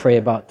Pray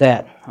about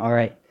that. All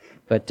right.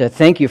 But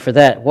thank you for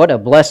that. What a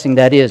blessing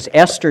that is.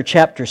 Esther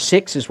chapter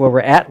 6 is where we're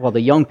at while the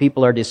young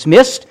people are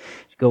dismissed.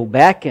 Go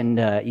back, and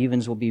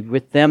Evans will be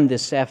with them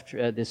this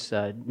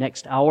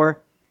next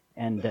hour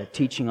and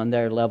teaching on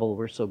their level.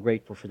 We're so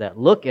grateful for that.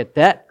 Look at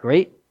that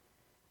great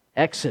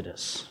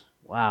Exodus.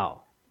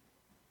 Wow.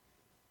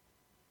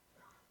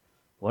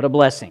 What a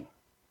blessing.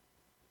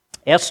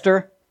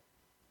 Esther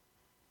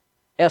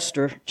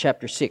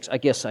chapter 6. I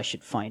guess I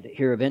should find it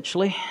here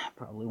eventually.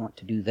 Probably want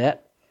to do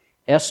that.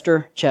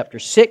 Esther chapter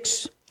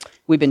 6.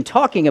 We've been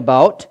talking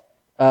about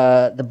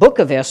the book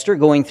of Esther,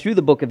 going through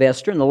the book of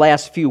Esther in the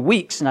last few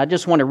weeks, and I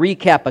just want to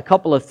recap a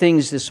couple of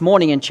things this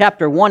morning. In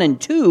chapter 1 and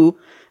 2,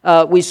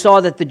 we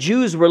saw that the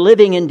Jews were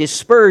living in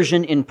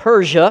dispersion in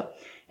Persia,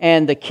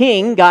 and the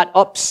king got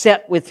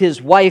upset with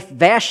his wife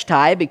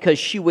Vashti because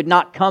she would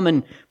not come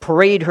and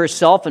parade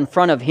herself in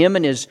front of him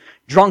and his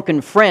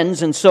drunken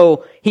friends, and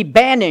so he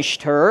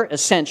banished her,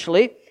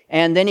 essentially,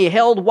 and then he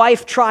held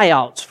wife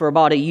tryouts for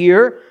about a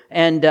year,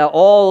 and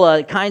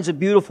all kinds of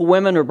beautiful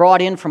women were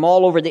brought in from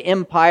all over the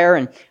empire,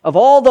 and of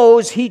all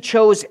those, he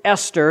chose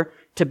Esther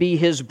to be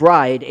his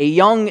bride, a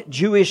young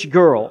Jewish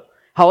girl.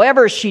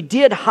 However, she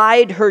did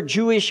hide her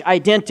Jewish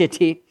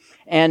identity,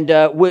 and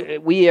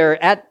we are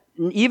at,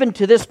 even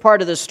to this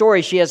part of the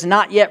story, she has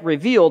not yet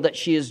revealed that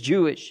she is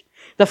Jewish.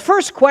 The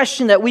first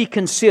question that we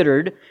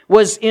considered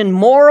was, in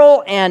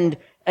moral and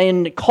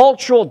in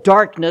cultural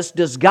darkness,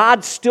 does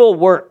God still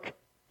work?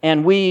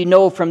 And we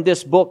know from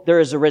this book there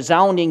is a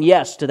resounding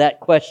yes to that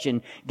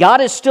question. God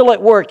is still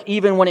at work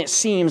even when it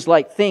seems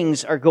like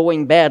things are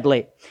going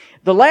badly.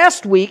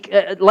 Last week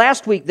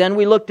then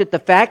we looked at the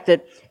fact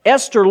that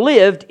Esther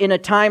lived in a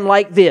time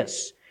like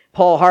this.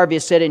 Paul Harvey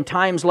said, in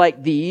times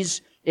like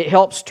these, it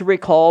helps to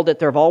recall that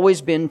there have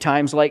always been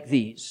times like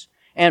these.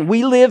 And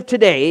we live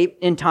today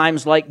in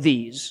times like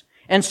these.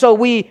 And so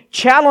we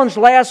challenged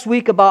last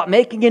week about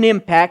making an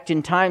impact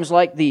in times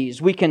like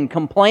these. We can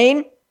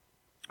complain,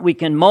 we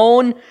can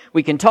moan,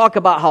 we can talk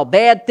about how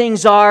bad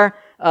things are,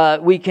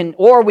 we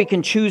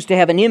can choose to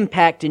have an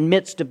impact in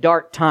midst of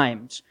dark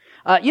times.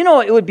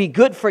 It would be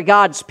good for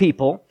God's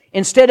people,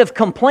 instead of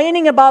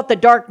complaining about the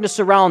darkness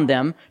around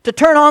them, to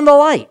turn on the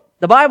light.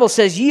 The Bible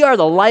says, ye are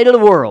the light of the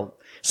world.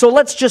 So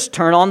let's just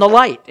turn on the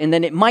light, and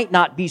then it might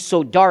not be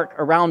so dark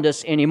around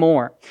us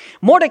anymore.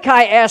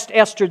 Mordecai asked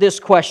Esther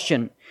this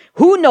question,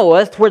 who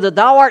knoweth whether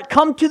thou art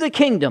come to the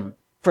kingdom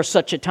for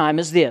such a time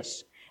as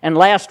this? And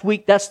last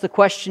week, that's the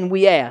question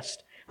we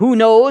asked. Who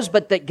knows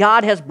but that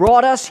God has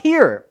brought us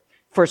here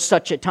for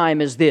such a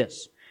time as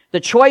this? The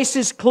choice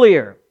is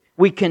clear.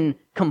 We can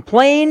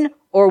complain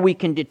or we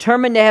can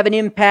determine to have an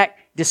impact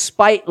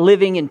despite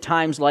living in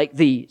times like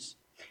these.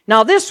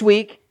 Now this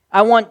week,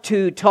 I want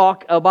to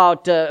talk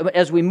about,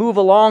 as we move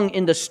along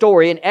in the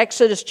story, in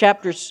Esther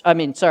chapter 6,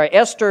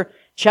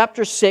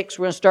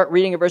 we're going to start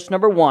reading at verse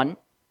number 1.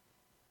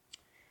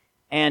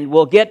 And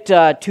we'll get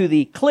to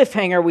the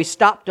cliffhanger we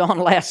stopped on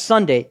last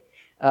Sunday,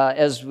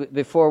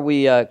 before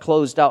we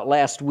closed out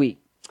last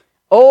week.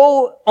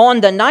 Oh,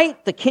 on the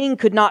night the king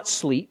could not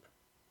sleep.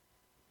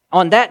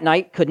 On that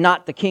night could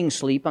not the king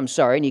sleep, and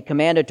he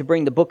commanded to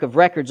bring the book of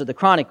records of the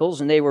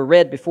Chronicles, and they were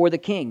read before the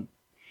king.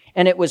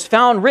 And it was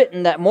found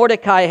written that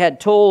Mordecai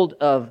had told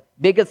of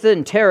Bigthan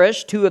and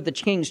Teresh, two of the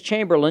king's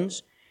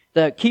chamberlains,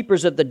 the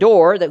keepers of the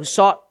door, that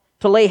sought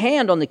to lay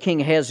hand on the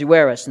king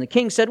Ahasuerus. And the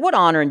king said, what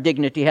honor and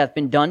dignity hath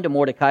been done to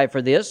Mordecai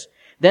for this?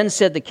 Then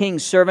said the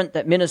king's servant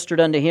that ministered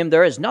unto him,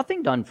 there is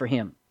nothing done for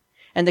him.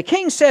 And the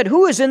king said,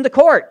 who is in the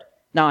court?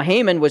 Now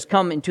Haman was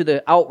come into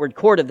the outward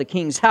court of the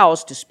king's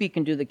house to speak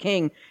unto the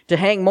king to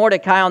hang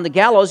Mordecai on the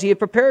gallows he had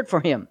prepared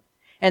for him.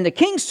 And the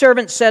king's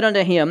servant said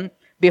unto him,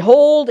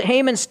 behold,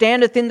 Haman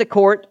standeth in the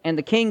court. And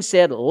the king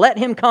said, let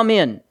him come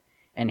in.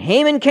 And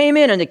Haman came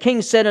in, and the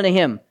king said unto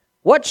him,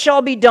 what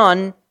shall be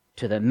done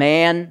to the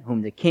man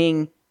whom the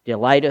king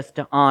delighteth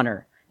to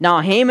honor?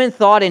 Now Haman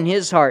thought in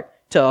his heart,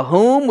 to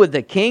whom would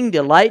the king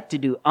delight to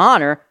do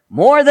honor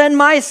more than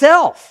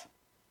myself?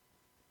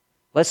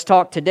 Let's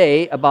talk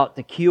today about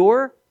the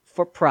cure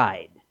for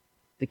pride.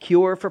 The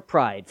cure for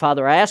pride.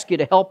 Father, I ask you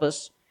to help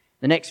us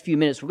the next few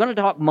minutes. We're going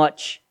to talk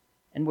much,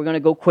 and we're going to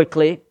go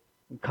quickly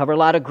and cover a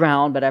lot of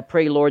ground, but I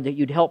pray, Lord, that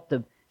you'd help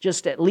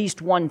just at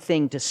least one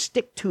thing to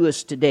stick to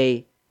us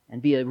today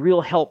and be a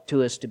real help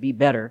to us to be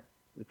better.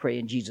 We pray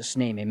in Jesus'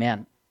 name,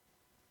 amen.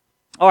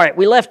 All right,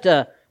 we left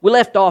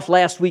off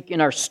last week in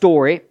our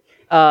story.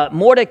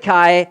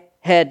 Mordecai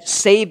had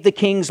saved the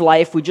king's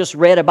life. We just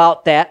read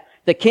about that.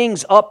 The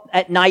king's up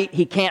at night.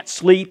 He can't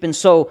sleep. And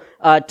so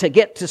to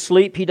get to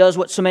sleep, he does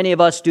what so many of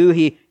us do.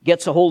 He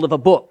gets a hold of a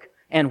book.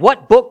 And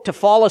what book to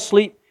fall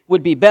asleep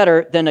would be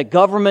better than a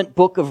government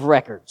book of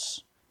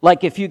records?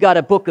 Like if you got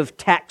a book of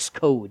tax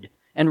code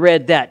and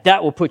read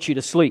that will put you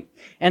to sleep.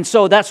 And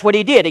so that's what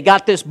he did. He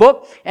got this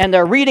book, and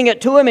they're reading it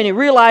to him, and he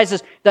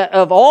realizes that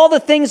of all the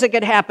things that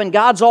could happen,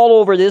 God's all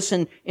over this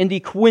and in the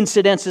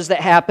coincidences that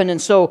happen.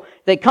 And so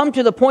they come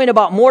to the point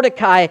about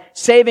Mordecai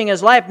saving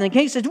his life, and the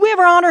king says, do we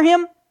ever honor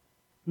him?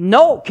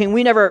 No, king,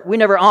 we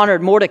never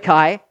honored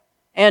Mordecai.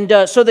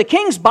 And so the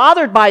king's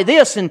bothered by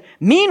this. And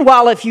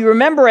meanwhile, if you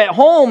remember at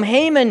home,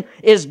 Haman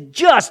is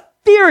just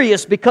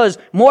furious because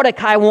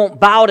Mordecai won't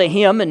bow to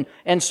him.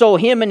 And so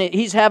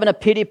he's having a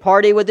pity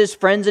party with his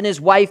friends and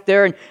his wife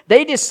there. And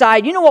they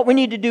decide, you know what we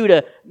need to do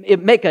to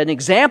make an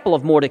example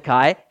of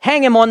Mordecai?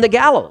 Hang him on the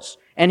gallows.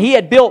 And he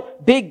had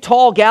built big,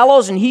 tall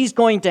gallows, and he's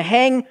going to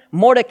hang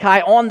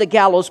Mordecai on the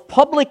gallows,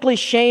 publicly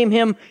shame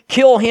him,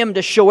 kill him,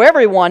 to show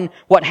everyone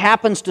what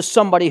happens to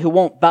somebody who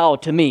won't bow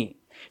to me.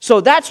 So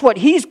that's what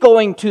he's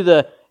going to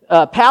the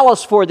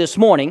palace for this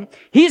morning.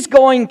 He's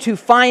going to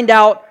find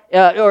out,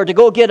 or to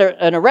go get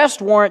an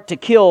arrest warrant to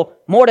kill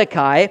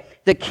Mordecai.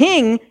 The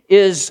king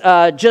is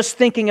just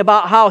thinking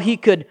about how he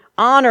could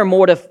honor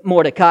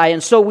Mordecai.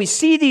 And so we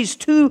see these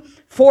two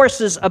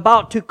forces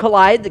about to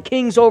collide. The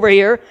king's over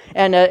here,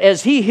 and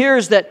as he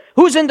hears that,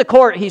 who's in the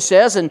court, he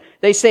says, and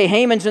they say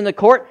Haman's in the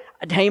court.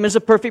 Haman's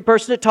a perfect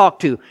person to talk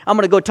to. I'm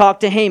going to go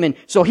talk to Haman.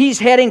 So he's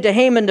heading to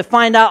Haman to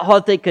find out how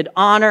they could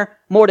honor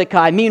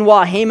Mordecai.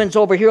 Meanwhile, Haman's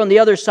over here on the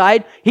other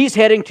side. He's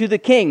heading to the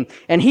king.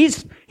 And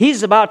he's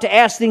about to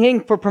ask the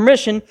king for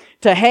permission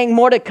to hang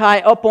Mordecai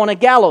up on a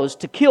gallows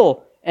to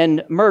kill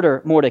and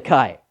murder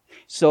Mordecai.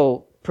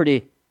 So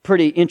pretty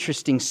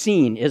interesting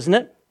scene, isn't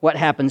it? What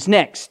happens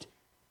next?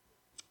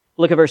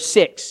 Look at verse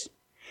 6.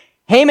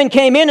 Haman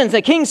came in, and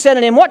the king said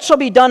unto him, What shall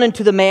be done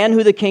unto the man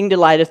who the king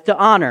delighteth to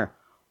honor?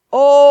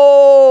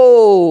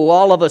 Oh,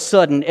 all of a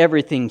sudden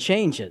everything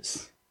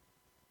changes.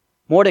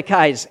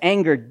 Haman's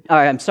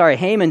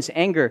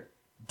anger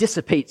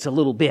dissipates a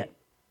little bit.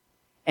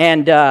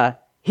 And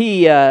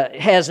he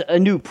has a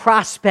new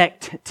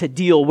prospect to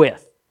deal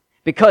with.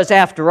 Because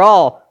after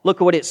all, look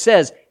at what it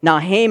says. Now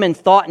Haman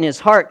thought in his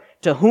heart,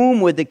 To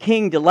whom would the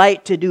king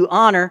delight to do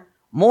honor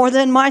more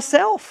than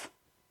myself?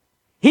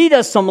 He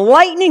does some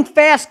lightning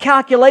fast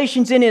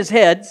calculations in his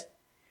head.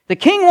 The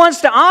king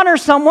wants to honor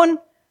someone.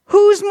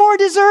 Who's more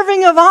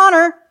deserving of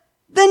honor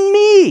than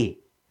me?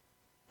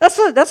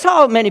 That's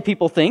how many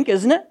people think,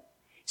 isn't it?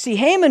 See,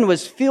 Haman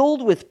was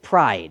filled with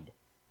pride.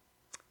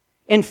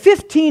 In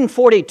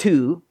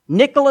 1542,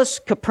 Nicholas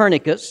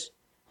Copernicus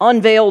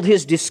unveiled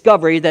his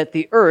discovery that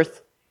the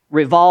earth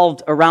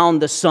revolved around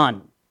the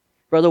sun.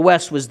 Brother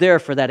West was there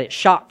for that. It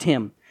shocked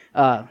him.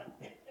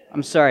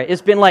 I'm sorry.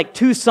 It's been like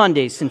 2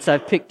 Sundays since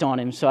I've picked on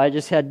him, so I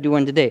just had to do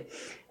one today.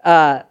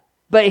 But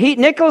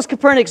Nicholas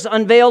Copernicus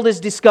unveiled his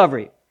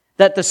discovery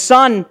that the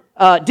sun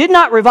did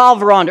not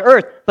revolve around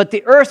earth, but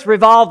the earth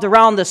revolved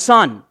around the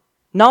sun.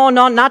 No,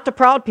 not to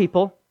proud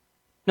people.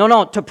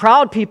 No, to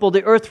proud people,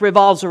 the earth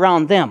revolves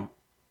around them.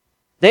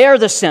 They are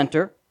the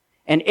center,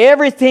 and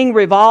everything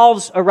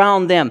revolves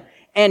around them.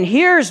 And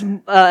here's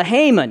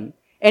Haman,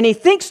 and he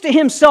thinks to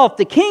himself,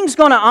 the king's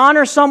going to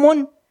honor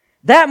someone.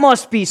 That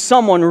must be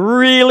someone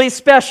really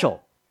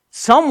special.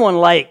 Someone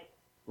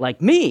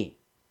like me,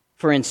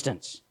 for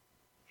instance.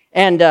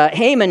 And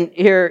Haman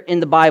here in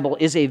the Bible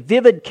is a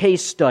vivid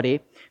case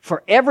study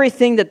for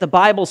everything that the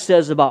Bible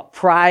says about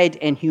pride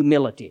and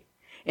humility.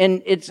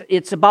 And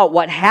it's about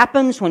what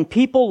happens when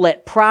people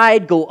let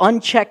pride go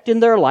unchecked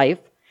in their life.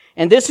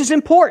 And this is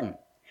important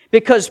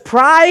because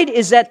pride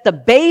is at the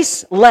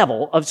base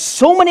level of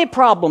so many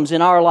problems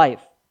in our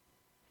life.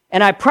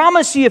 And I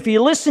promise you, if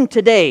you listen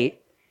today,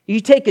 you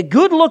take a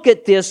good look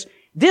at this,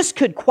 this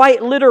could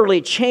quite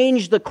literally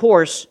change the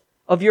course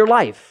of your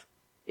life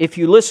if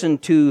you listen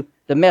to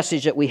the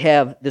message that we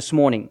have this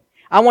morning.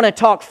 I want to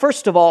talk,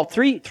 first of all,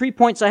 three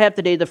points I have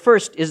today. The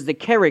first is the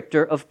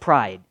character of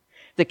pride.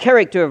 The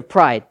character of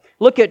pride.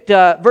 Look at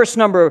verse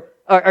number,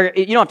 or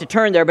you don't have to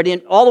turn there, but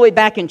all the way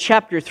back in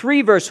chapter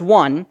 3, verse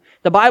 1,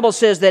 the Bible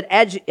says that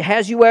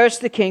Ahasuerus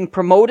the king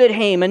promoted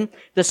Haman,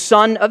 the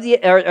son of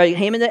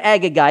Haman the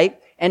Agagite,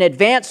 and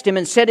advanced him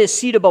and set his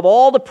seat above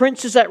all the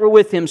princes that were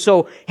with him.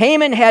 So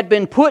Haman had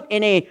been put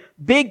in a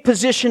big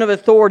position of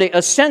authority.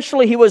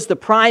 Essentially, he was the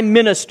prime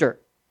minister.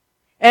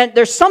 And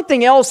there's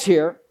something else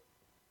here,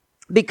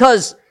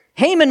 because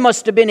Haman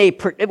must have been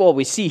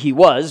we see he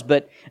was,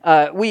 but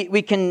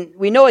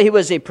we know he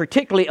was a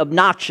particularly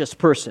obnoxious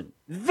person.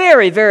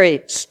 Very,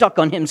 very stuck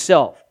on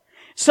himself.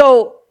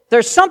 So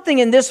there's something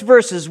in this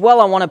verse as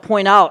well I want to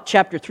point out,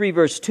 chapter 3,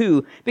 verse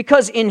 2,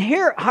 because in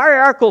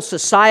hierarchical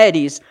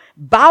societies,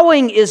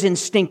 bowing is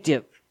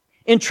instinctive.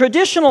 In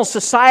traditional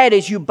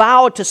societies, you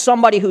bow to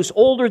somebody who's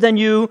older than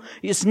you.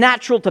 It's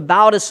natural to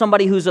bow to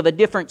somebody who's of a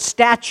different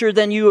stature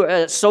than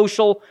you,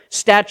 social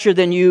stature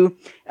than you.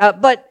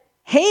 But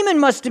Haman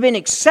must have been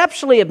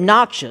exceptionally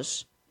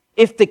obnoxious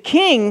if the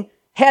king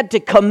had to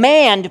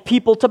command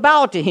people to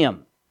bow to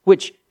him,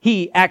 which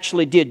he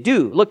actually did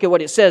do. Look at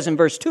what it says in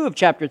verse 2 of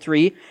chapter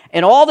 3.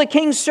 And all the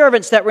king's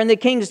servants that were in the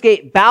king's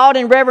gate bowed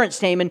and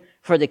reverenced Haman,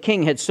 for the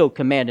king had so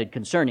commanded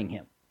concerning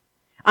him.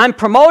 I'm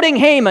promoting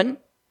Haman.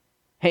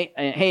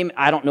 Haman,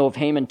 I don't know if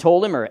Haman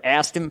told him or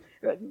asked him,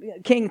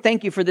 King,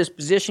 thank you for this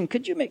position.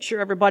 Could you make sure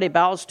everybody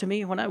bows to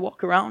me when I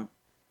walk around?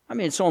 I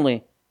mean, it's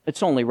only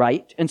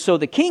right. And so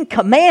the king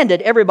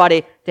commanded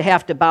everybody to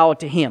have to bow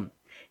to him.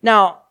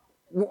 Now,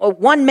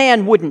 one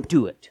man wouldn't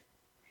do it.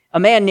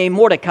 A man named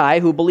Mordecai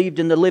who believed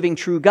in the living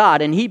true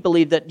God, and he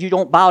believed that you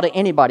don't bow to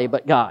anybody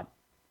but God.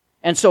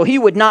 And so he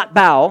would not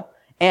bow.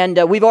 And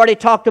we've already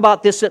talked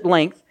about this at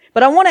length.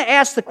 But I want to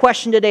ask the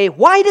question today,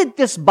 why did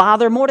this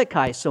bother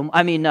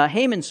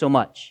Haman so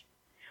much?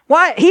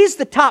 Why? He's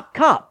the top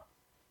cop.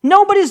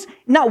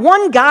 Not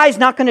one guy's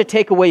not going to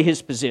take away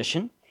his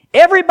position.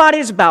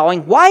 Everybody's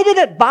bowing. Why did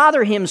it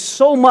bother him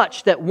so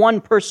much that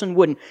one person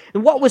wouldn't?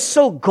 And what was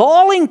so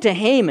galling to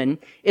Haman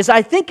is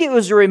I think it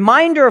was a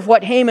reminder of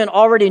what Haman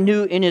already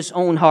knew in his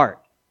own heart.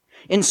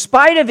 In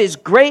spite of his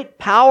great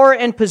power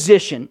and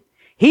position,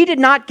 he did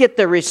not get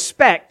the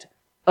respect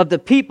of the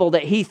people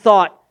that he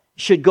thought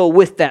should go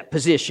with that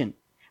position.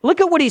 Look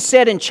at what he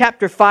said in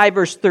chapter 5,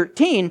 verse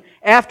 13,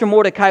 after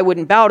Mordecai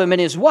wouldn't bow to him, and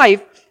his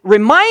wife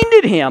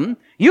reminded him,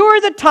 "You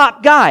are the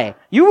top guy.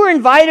 You were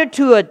invited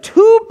to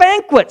 2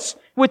 banquets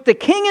with the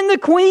king and the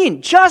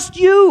queen. Just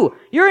you.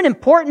 You're an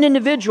important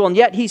individual." And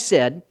yet he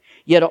said,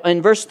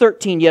 in verse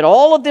 13, "Yet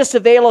all of this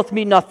availeth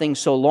me nothing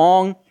so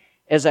long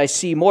as I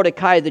see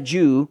Mordecai the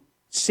Jew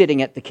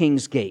sitting at the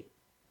king's gate."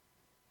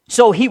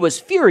 So he was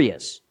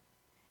furious.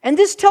 And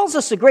this tells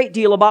us a great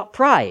deal about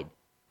pride.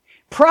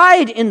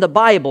 Pride in the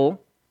Bible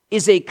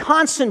is a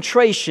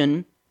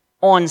concentration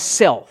on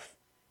self.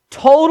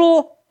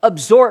 Total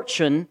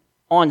absorption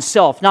on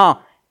self.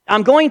 Now,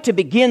 I'm going to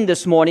begin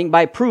this morning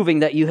by proving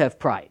that you have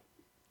pride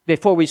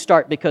before we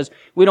start, because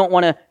we don't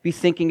want to be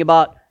thinking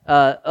about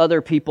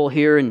other people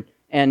here, and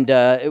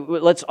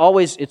it's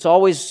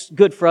always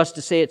good for us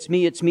to say, it's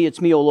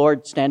me, O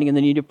Lord, standing in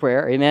the need of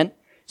prayer. Amen.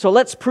 So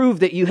let's prove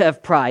that you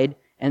have pride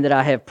and that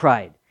I have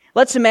pride.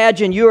 Let's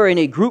imagine you are in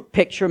a group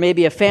picture,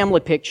 maybe a family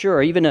picture,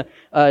 or even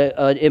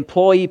an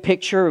employee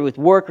picture with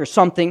work or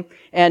something.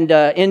 And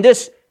in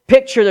this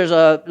picture,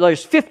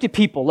 there's 50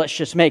 people. Let's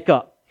just make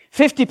up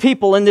 50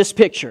 people in this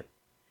picture,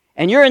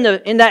 and you're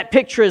in that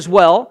picture as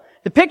well.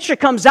 The picture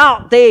comes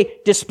out. They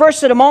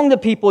disperse it among the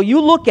people. You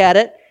look at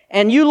it,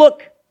 and you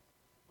look.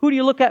 Who do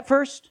you look at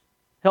first?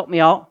 Help me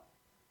out.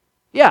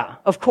 Yeah,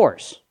 of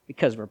course,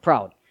 because we're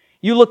proud.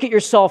 You look at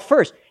yourself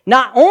first.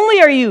 Not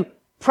only are you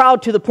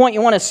proud to the point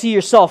you want to see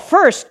yourself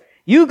first,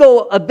 you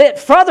go a bit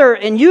further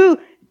and you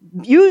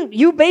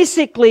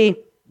basically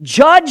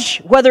judge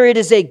whether it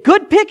is a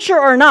good picture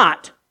or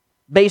not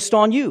based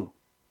on you.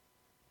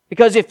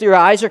 Because if your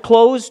eyes are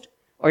closed,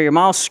 or your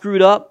mouth's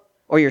screwed up,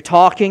 or you're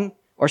talking,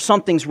 or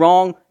something's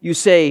wrong, you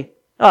say,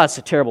 "Oh, that's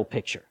a terrible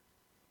picture."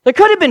 There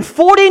could have been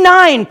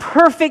 49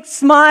 perfect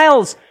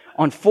smiles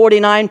on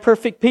 49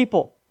 perfect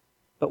people.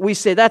 But we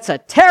say that's a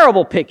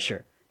terrible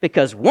picture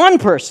because one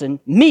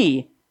person,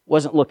 me,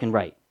 wasn't looking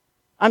right.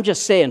 I'm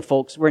just saying,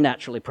 folks, we're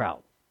naturally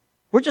proud.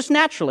 We're just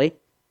naturally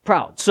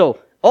proud. So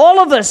all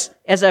of us,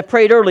 as I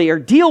prayed earlier,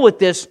 deal with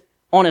this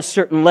on a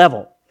certain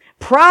level.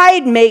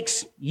 Pride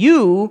makes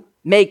you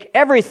make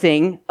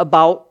everything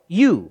about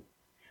you.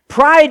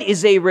 Pride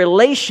is a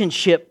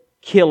relationship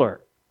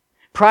killer.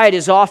 Pride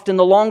is often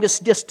the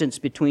longest distance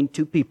between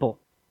two people.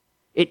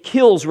 It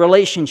kills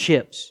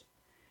relationships.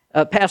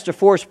 Pastor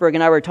Forsberg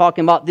and I were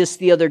talking about this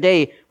the other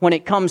day when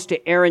it comes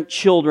to errant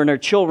children or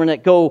children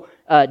that go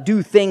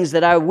do things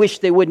that I wish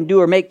they wouldn't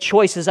do or make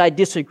choices I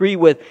disagree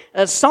with.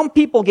 Some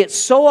people get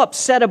so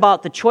upset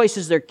about the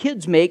choices their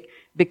kids make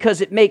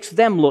because it makes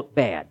them look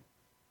bad.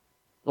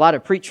 A lot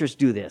of preachers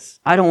do this.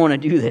 I don't want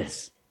to do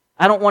this.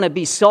 I don't want to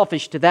be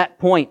selfish to that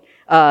point,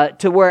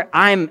 to where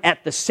I'm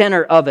at the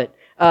center of it.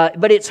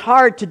 But it's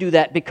hard to do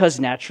that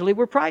because naturally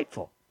we're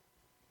prideful.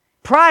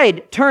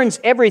 Pride turns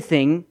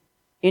everything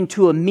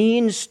into a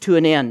means to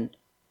an end.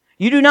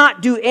 You do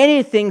not do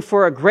anything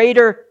for a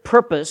greater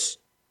purpose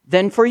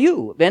than for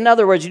you. In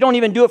other words, you don't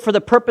even do it for the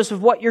purpose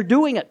of what you're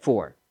doing it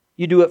for.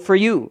 You do it for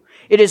you.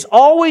 It is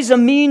always a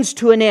means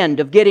to an end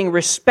of getting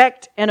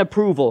respect and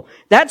approval.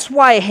 That's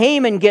why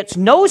Haman gets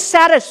no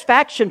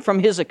satisfaction from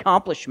his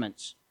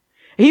accomplishments.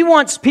 He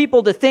wants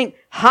people to think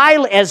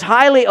as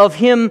highly of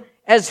him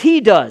as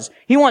he does.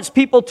 He wants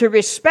people to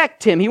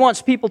respect him. He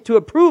wants people to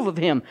approve of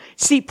him.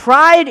 See,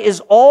 pride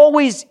is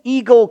always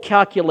ego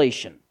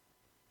calculation.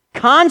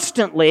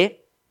 Constantly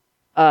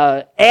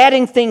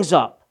adding things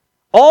up.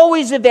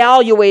 Always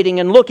evaluating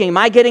and looking, am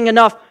I getting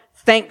enough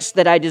thanks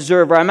that I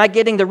deserve? Or am I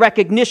getting the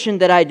recognition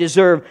that I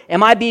deserve?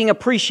 Am I being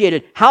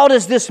appreciated? How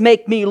does this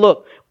make me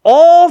look?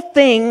 All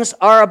things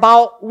are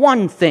about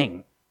one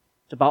thing.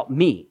 It's about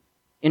me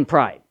in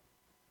pride.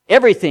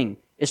 Everything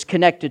is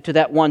connected to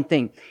that one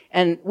thing.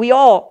 And we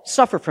all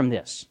suffer from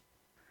this.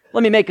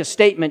 Let me make a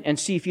statement and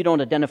see if you don't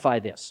identify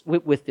this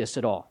with this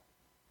at all.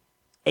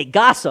 A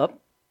gossip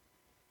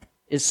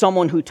is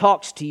someone who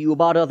talks to you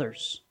about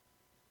others.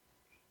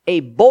 A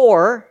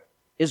bore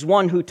is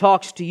one who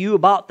talks to you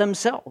about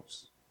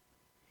themselves.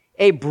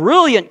 A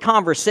brilliant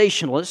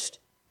conversationalist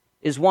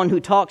is one who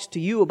talks to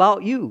you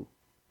about you.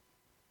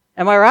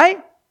 Am I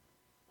right?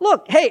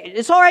 Look, hey,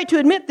 it's all right to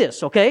admit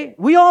this, okay?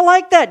 We all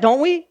like that,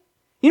 don't we?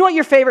 You know what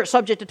your favorite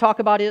subject to talk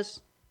about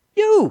is?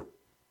 You.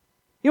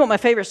 You know what my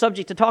favorite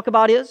subject to talk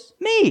about is?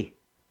 Me.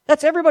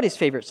 That's everybody's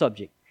favorite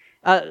subject.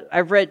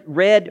 I've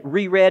reread,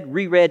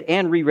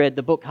 and reread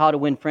the book How to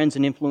Win Friends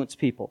and Influence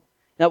People.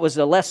 That was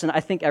a lesson, I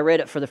think I read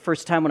it for the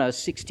first time when I was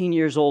 16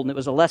 years old, and it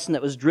was a lesson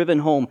that was driven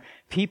home.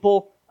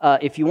 People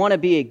if you want to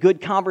be a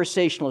good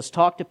conversationalist,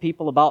 talk to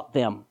people about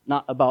them,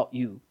 not about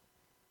you.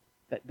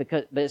 But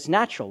it's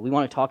natural. We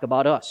want to talk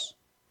about us.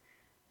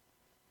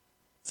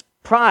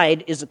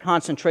 Pride is a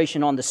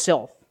concentration on the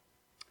self.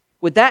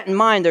 With that in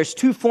mind, there's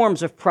two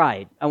forms of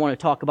pride I want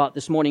to talk about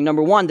this morning.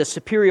 Number one, the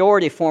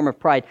superiority form of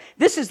pride.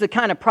 This is the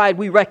kind of pride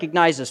we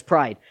recognize as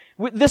pride.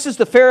 This is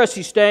the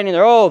Pharisee standing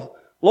there, oh,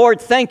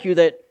 Lord, thank you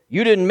that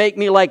you didn't make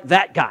me like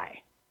that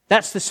guy.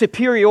 That's the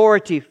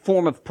superiority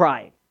form of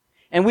pride.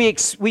 And we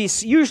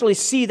usually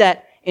see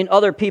that in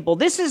other people.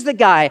 This is the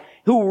guy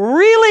who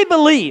really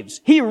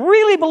believes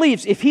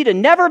if he'd have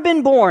never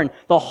been born,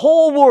 the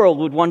whole world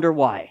would wonder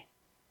why.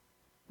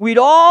 We'd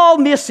all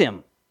miss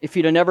him if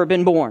he'd have never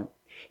been born.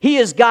 He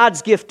is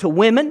God's gift to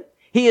women.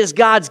 He is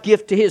God's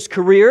gift to his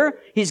career.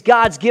 He's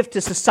God's gift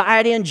to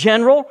society in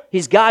general.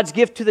 He's God's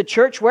gift to the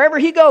church. Wherever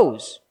he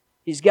goes,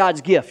 he's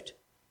God's gift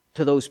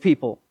to those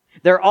people.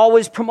 They're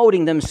always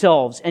promoting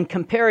themselves and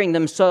comparing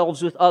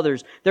themselves with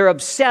others. They're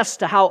obsessed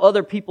to how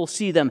other people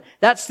see them.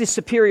 That's the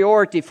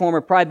superiority form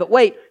of pride. But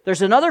wait,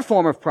 there's another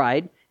form of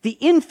pride, the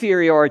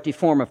inferiority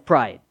form of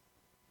pride.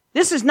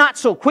 This is not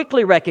so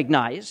quickly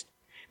recognized,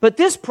 but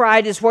this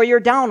pride is where you're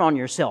down on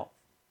yourself.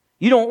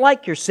 You don't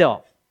like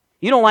yourself.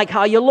 You don't like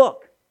how you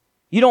look.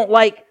 You don't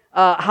like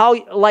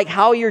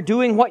how you're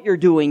doing what you're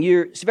doing.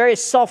 You're very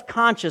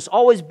self-conscious,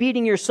 always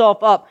beating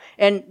yourself up.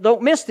 And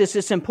don't miss this,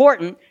 it's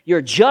important.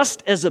 You're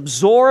just as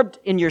absorbed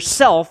in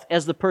yourself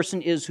as the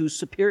person is who's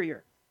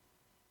superior.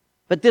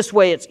 But this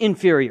way it's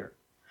inferior.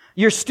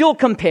 You're still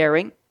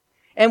comparing.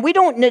 And we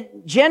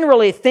don't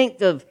generally think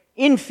of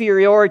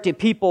inferiority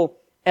people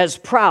as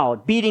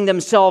proud, beating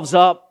themselves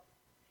up,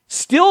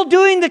 still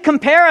doing the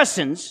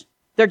comparisons.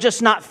 They're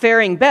just not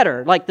faring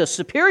better. Like the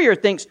superior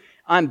thinks,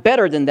 I'm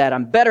better than that,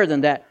 I'm better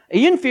than that.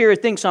 The inferior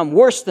thinks I'm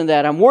worse than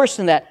that, I'm worse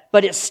than that.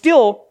 But it's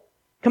still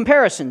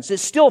comparisons.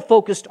 It's still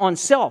focused on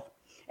self.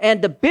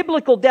 And the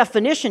biblical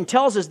definition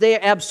tells us they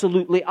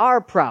absolutely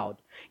are proud.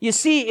 You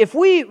see, if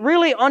we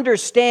really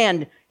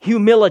understand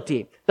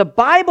humility, the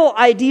Bible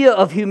idea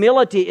of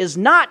humility is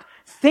not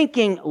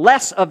thinking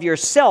less of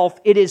yourself,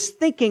 it is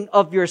thinking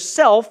of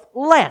yourself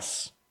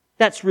less.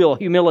 That's real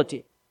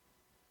humility.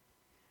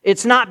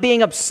 It's not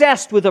being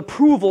obsessed with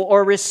approval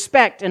or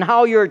respect and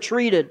how you're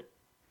treated.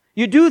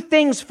 You do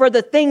things for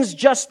the things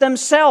just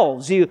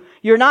themselves.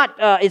 You're not.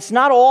 It's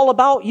not all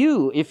about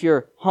you if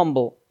you're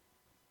humble.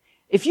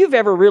 If you've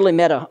ever really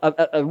met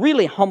a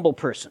really humble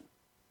person,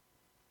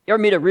 you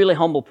ever meet a really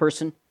humble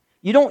person,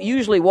 you don't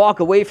usually walk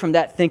away from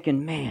that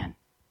thinking, man,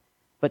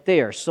 but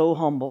they are so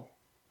humble.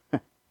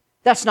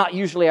 That's not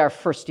usually our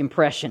first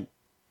impression.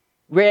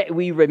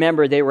 We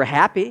remember they were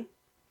happy.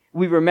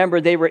 We remember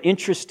they were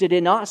interested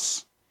in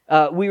us.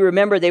 We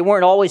remember they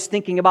weren't always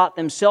thinking about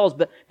themselves,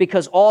 but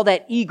because all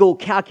that ego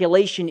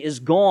calculation is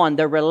gone,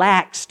 they're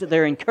relaxed,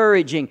 they're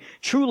encouraging.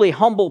 Truly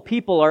humble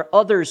people are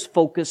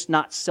others-focused,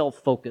 not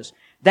self-focused.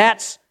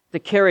 That's the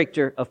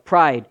character of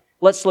pride.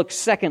 Let's look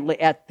secondly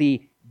at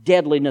the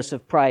deadliness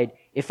of pride.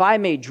 If I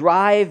may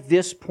drive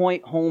this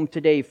point home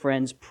today,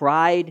 friends,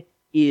 pride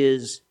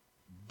is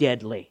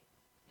deadly.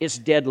 It's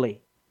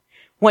deadly.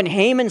 When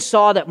Haman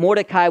saw that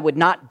Mordecai would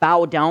not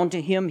bow down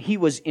to him, he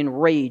was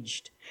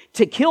enraged.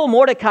 To kill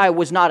Mordecai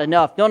was not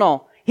enough.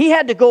 No. He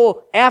had to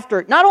go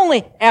after, not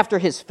only after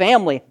his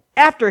family,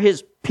 after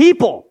his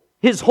people,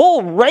 his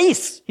whole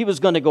race he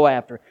was going to go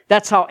after.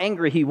 That's how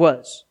angry he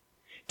was.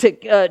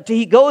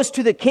 He goes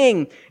to the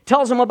king,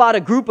 tells him about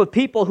a group of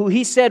people who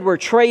he said were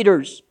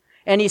traitors.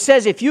 And he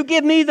says, if you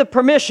give me the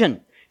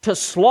permission to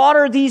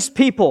slaughter these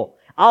people,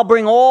 I'll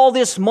bring all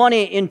this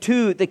money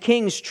into the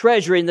king's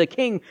treasury. And the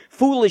king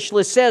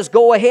foolishly says,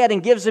 go ahead,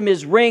 and gives him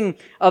his ring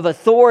of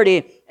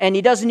authority. And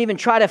he doesn't even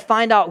try to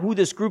find out who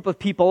this group of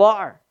people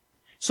are.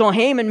 So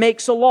Haman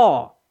makes a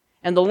law.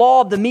 And the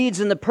law of the Medes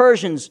and the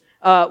Persians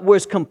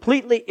was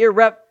completely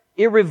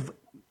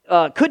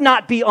could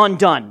not be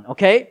undone.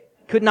 Okay?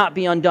 Could not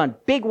be undone.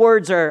 Big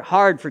words are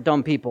hard for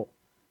dumb people.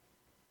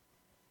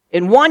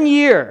 In 1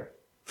 year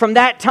from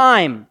that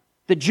time,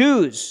 the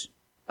Jews,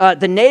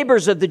 the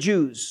neighbors of the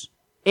Jews,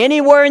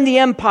 anywhere in the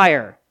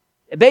empire,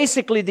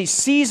 basically the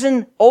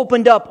season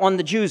opened up on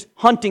the Jews,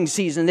 hunting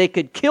season. They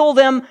could kill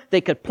them,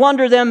 they could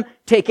plunder them,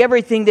 take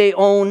everything they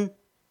own.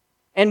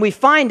 And we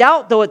find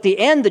out, though, at the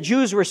end the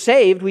Jews were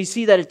saved. We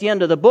see that at the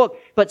end of the book.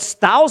 But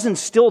thousands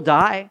still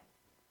die.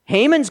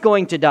 Haman's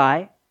going to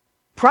die.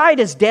 Pride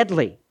is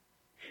deadly.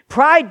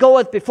 Pride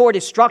goeth before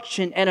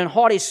destruction, and an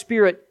haughty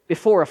spirit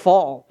before a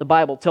fall, the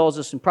Bible tells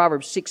us in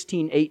Proverbs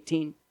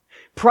 16:18.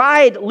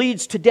 Pride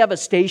leads to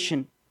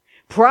devastation.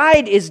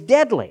 Pride is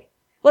deadly.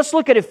 Let's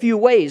look at a few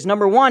ways.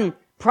 Number one,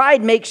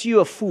 pride makes you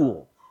a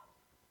fool.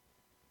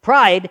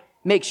 Pride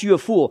makes you a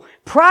fool.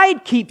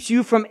 Pride keeps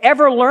you from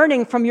ever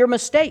learning from your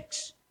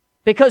mistakes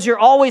because you're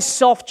always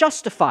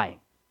self-justifying.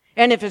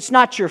 And if it's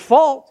not your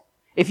fault,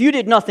 if you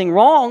did nothing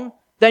wrong,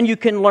 then you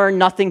can learn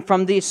nothing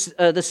from the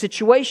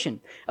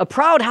situation. A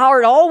proud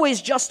heart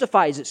always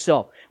justifies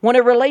itself. When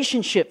a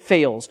relationship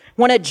fails,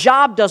 when a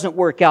job doesn't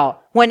work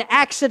out, when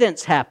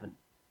accidents happen.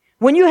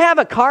 When you have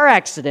a car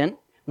accident,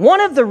 One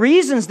of the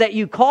reasons that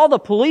you call the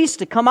police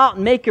to come out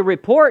and make a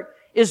report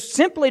is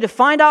simply to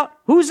find out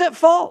who's at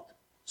fault.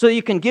 So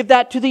you can give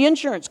that to the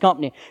insurance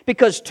company.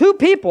 Because two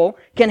people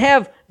can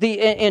have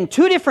in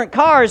two different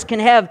cars can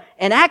have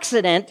an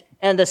accident,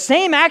 and the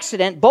same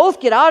accident,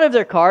 both get out of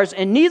their cars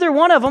and neither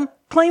one of them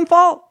claim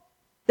fault.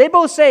 They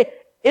both say,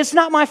 it's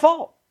not my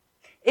fault.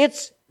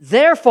 It's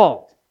their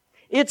fault.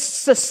 It's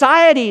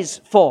society's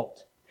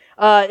fault.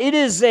 It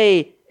is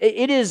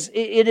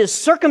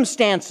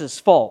circumstances'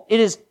 fault. It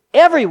is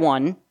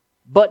everyone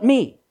but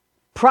me.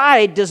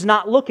 Pride does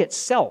not look at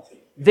self.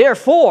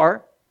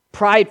 Therefore,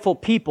 prideful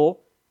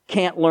people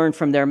can't learn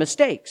from their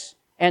mistakes.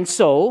 And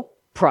so,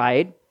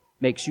 pride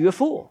makes you a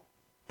fool.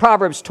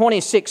 Proverbs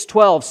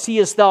 26:12,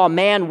 seest thou a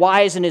man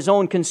wise in his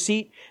own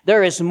conceit?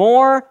 There is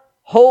more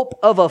hope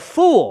of a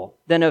fool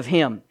than of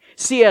him.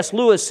 C.S.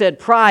 Lewis said,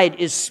 pride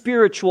is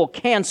spiritual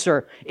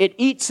cancer. It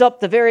eats up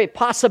the very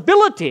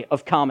possibility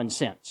of common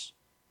sense.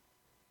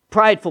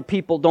 Prideful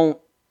people don't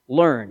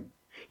learn.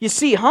 You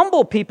see,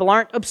 humble people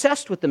aren't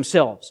obsessed with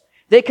themselves.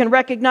 They can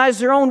recognize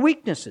their own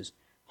weaknesses.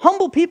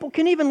 Humble people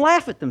can even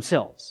laugh at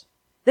themselves.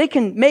 They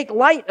can make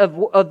light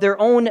of their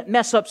own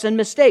mess-ups and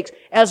mistakes.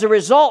 As a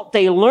result,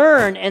 they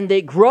learn and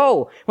they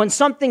grow. When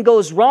something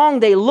goes wrong,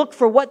 they look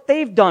for what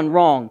they've done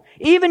wrong.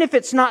 Even if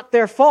it's not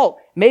their fault.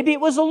 Maybe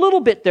it was a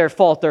little bit their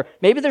fault, or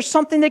maybe there's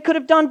something they could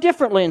have done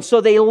differently, and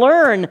so they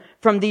learn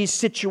from these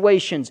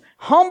situations.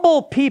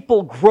 Humble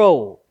people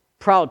grow.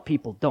 Proud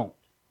people don't.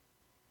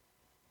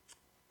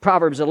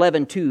 Proverbs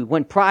 11:2,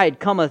 when pride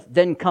cometh,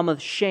 then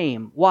cometh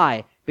shame.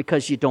 Why?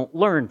 Because you don't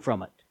learn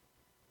from it.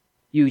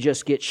 You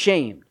just get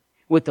shamed.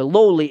 With the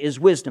lowly is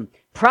wisdom.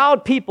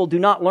 Proud people do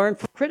not learn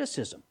from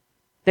criticism.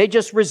 They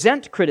just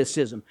resent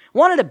criticism.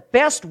 One of the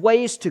best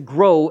ways to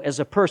grow as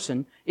a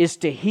person is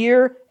to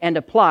hear and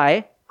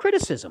apply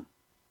criticism.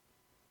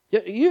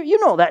 You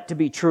know that to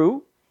be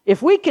true.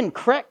 If we can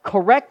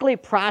correctly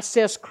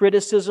process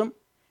criticism,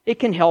 it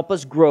can help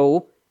us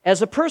grow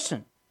as a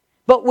person.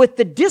 But with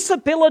the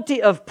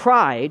disability of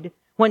pride,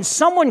 when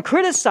someone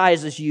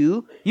criticizes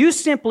you, you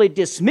simply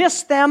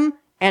dismiss them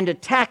and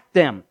attack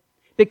them.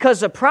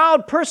 Because a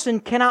proud person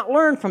cannot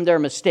learn from their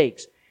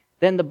mistakes.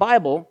 Then the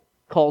Bible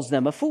calls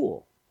them a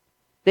fool.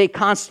 They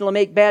constantly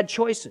make bad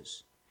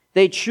choices.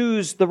 They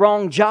choose the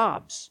wrong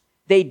jobs.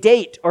 They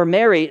date or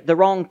marry the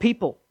wrong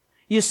people.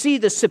 You see,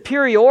 the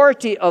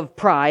superiority of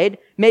pride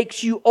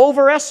makes you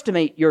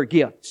overestimate your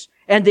gifts.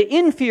 And the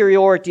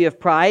inferiority of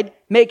pride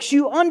makes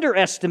you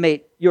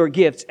underestimate your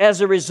gifts.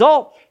 As a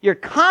result, you're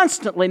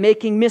constantly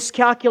making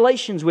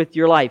miscalculations with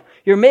your life.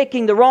 You're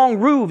making the wrong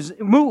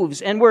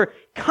moves, and we're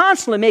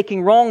constantly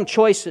making wrong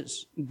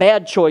choices,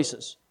 bad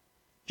choices,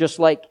 just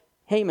like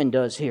Haman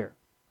does here.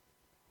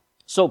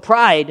 So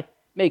pride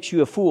makes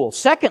you a fool.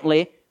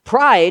 Secondly,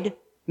 pride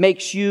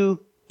makes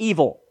you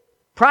evil.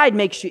 Pride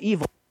makes you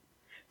evil.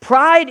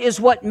 Pride is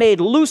what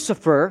made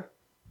Lucifer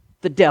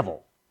the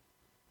devil.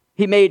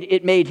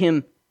 It made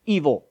him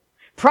evil.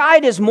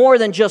 Pride is more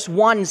than just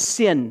one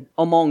sin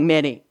among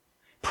many.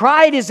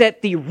 Pride is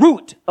at the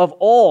root of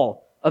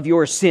all of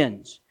your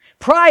sins.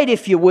 Pride,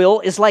 if you will,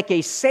 is like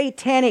a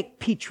satanic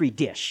petri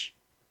dish.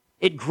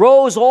 It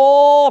grows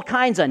all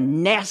kinds of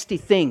nasty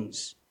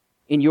things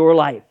in your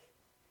life,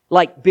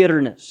 like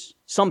bitterness.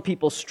 Some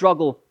people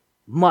struggle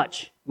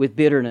much with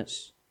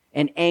bitterness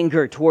and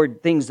anger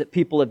toward things that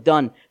people have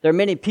done. There are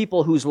many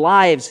people whose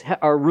lives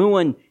are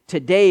ruined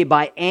today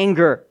by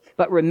anger.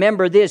 But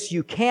remember this,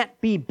 you can't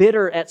be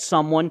bitter at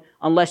someone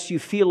unless you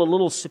feel a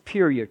little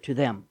superior to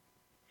them.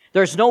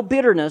 There's no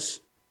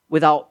bitterness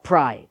without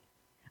pride.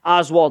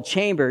 Oswald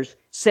Chambers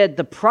said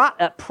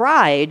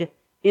pride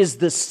is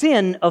the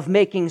sin of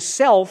making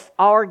self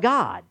our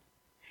God.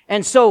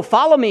 And so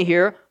follow me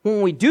here.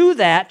 When we do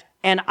that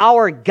and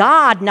our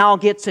God now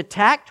gets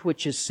attacked,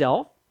 which is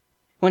self,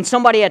 when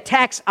somebody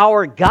attacks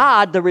our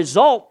God, the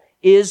result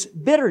is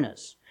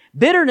bitterness.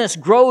 Bitterness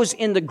grows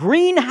in the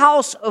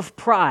greenhouse of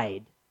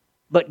pride.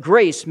 But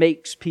grace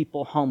makes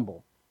people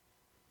humble.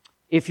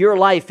 If your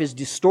life is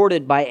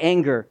distorted by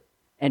anger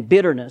and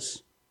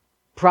bitterness,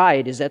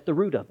 pride is at the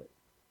root of it.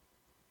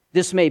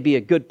 This may be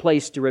a good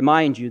place to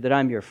remind you that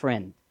I'm your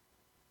friend.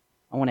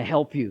 I want to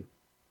help you.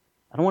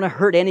 I don't want to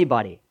hurt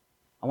anybody.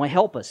 I want to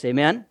help us,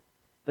 amen?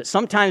 But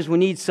sometimes we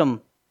need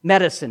some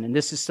medicine, and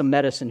this is some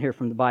medicine here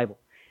from the Bible.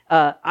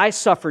 I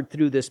suffered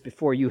through this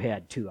before you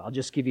had too. I'll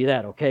just give you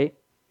that, okay?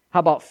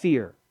 How about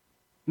fear?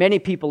 Many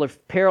people are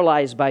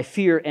paralyzed by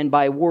fear and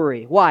by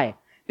worry. Why?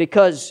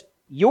 Because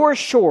you're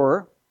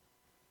sure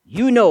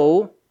you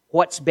know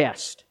what's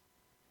best.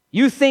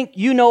 You think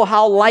you know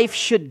how life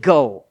should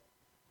go.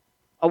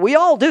 We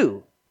all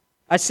do.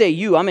 I say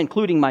you, I'm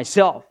including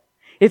myself.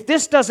 If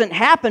this doesn't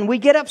happen, we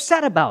get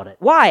upset about it.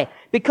 Why?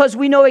 Because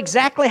we know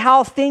exactly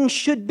how things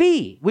should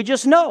be. We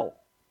just know.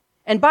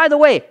 And by the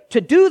way, to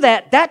do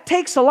that, that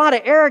takes a lot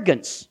of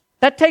arrogance.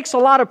 That takes a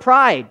lot of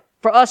pride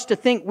for us to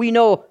think we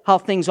know how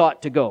things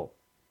ought to go,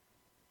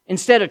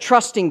 instead of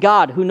trusting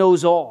God who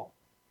knows all.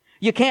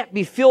 You can't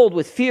be filled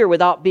with fear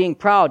without being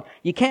proud.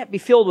 You can't be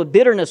filled with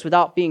bitterness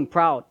without being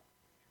proud.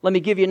 Let me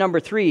give you number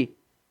 3.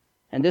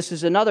 And this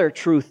is another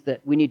truth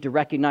that we need to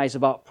recognize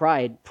about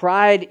pride.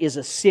 Pride is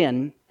a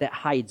sin that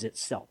hides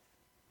itself.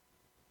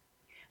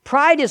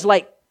 Pride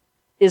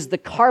is the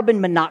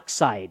carbon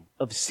monoxide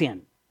of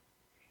sin.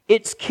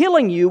 It's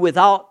killing you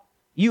without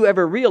you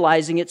ever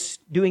realizing it's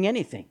doing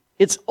anything.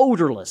 It's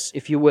odorless,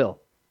 if you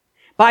will.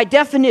 By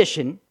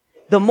definition,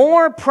 the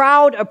more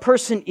proud a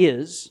person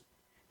is,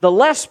 the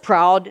less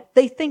proud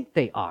they think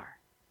they are.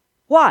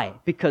 Why?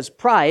 Because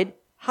pride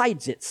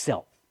hides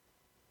itself.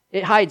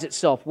 It hides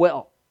itself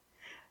well.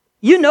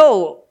 You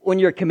know when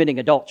you're committing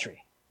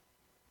adultery.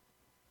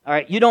 All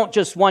right, you don't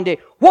just one day,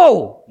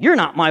 whoa, you're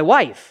not my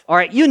wife. All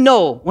right, you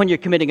know when you're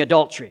committing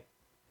adultery.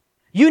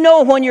 You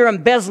know when you're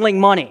embezzling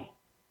money.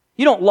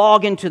 You don't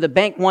log into the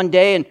bank one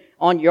day and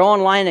on your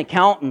online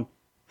account and,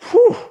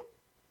 whew,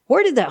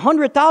 where did that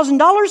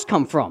 $100,000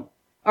 come from?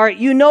 All right,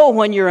 you know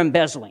when you're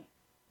embezzling.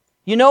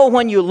 You know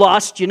when you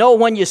lust. You know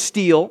when you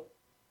steal.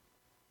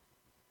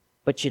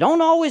 But you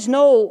don't always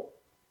know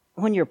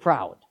when you're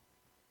proud.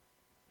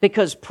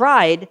 Because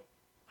pride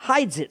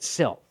hides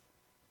itself.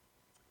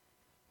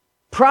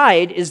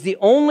 Pride is the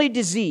only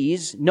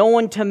disease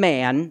known to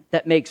man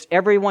that makes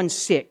everyone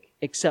sick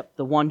except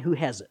the one who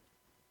has it.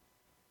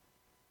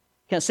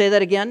 Can I say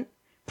that again?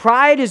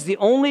 Pride is the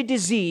only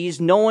disease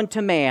known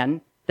to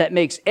man that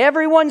makes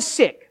everyone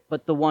sick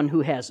but the one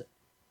who has it.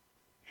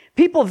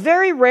 People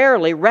very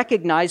rarely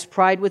recognize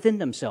pride within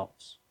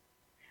themselves.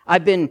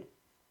 I've been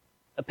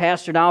a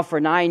pastor now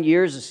for 9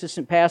 years,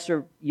 assistant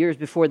pastor years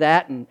before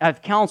that, and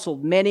I've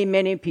counseled many,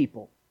 many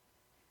people.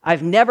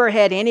 I've never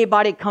had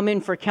anybody come in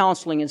for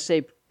counseling and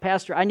say,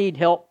 Pastor, I need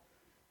help.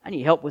 I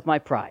need help with my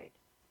pride.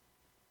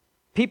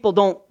 People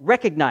don't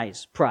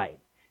recognize pride.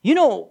 You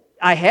know,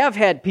 I have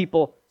had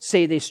people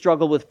say they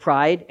struggle with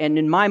pride, and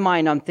in my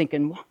mind I'm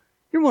thinking, well,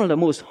 you're one of the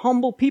most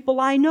humble people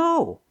I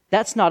know.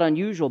 That's not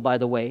unusual, by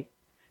the way,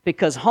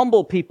 because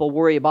humble people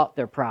worry about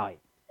their pride.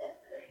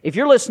 If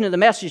you're listening to the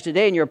message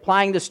today and you're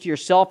applying this to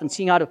yourself and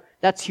seeing how to,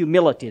 that's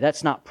humility.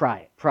 That's not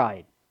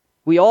pride.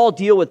 We all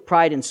deal with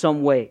pride in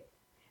some way.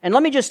 And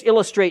let me just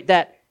illustrate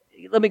that.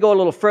 Let me go a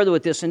little further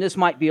with this, and this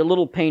might be a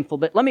little painful,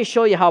 but let me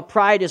show you how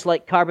pride is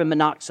like carbon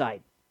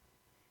monoxide.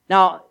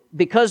 Now,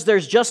 because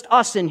there's just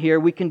us in here,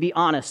 we can be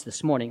honest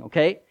this morning,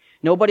 okay?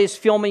 Nobody's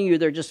filming you,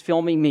 they're just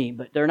filming me,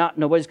 but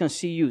nobody's going to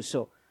see you,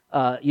 so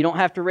you don't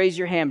have to raise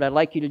your hand, but I'd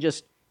like you to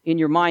just, in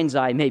your mind's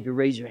eye, maybe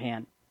raise your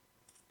hand.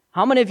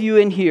 How many of you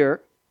in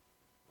here,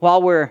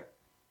 while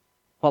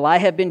I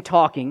have been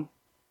talking,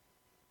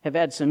 have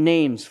had some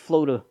names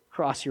float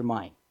across your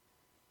mind?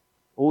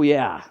 Oh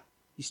yeah,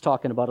 he's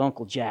talking about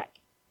Uncle Jack.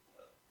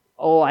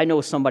 Oh, I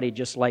know somebody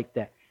just like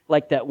that.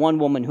 Like that one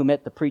woman who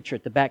met the preacher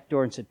at the back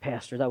door and said,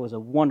 Pastor, that was a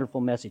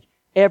wonderful message.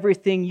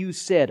 Everything you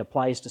said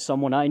applies to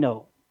someone I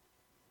know.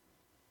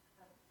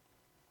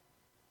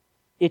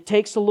 It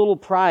takes a little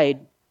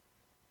pride.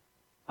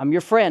 I'm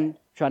your friend,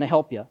 trying to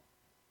help you.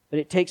 But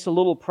it takes a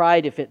little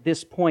pride if at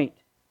this point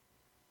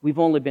we've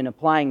only been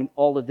applying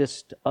all of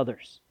this to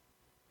others.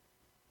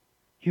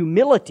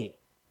 Humility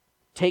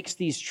takes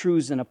these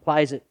truths and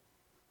applies it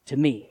to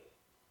me.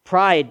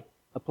 Pride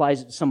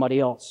applies it to somebody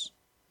else.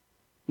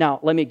 Now,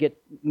 let me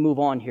move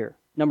on here.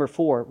 Number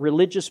 4,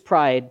 religious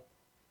pride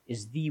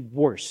is the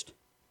worst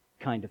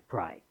kind of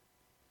pride.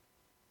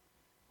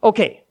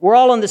 Okay, we're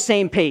all on the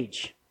same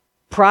page.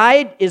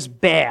 Pride is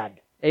bad.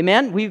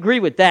 Amen? We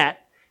agree with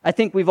that. I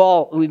think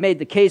we've made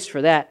the case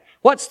for that.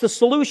 What's the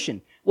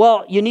solution?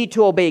 Well, you need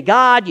to obey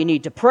God, you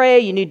need to pray,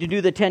 you need to do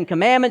the 10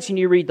 Commandments, you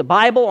need to read the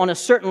Bible on a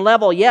certain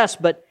level, yes,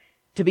 but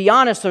to be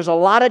honest, there's a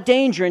lot of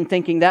danger in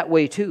thinking that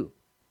way too.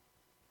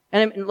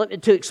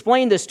 And to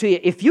explain this to you,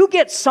 if you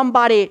get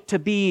somebody to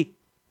be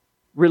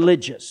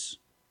religious,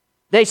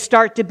 they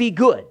start to be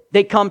good.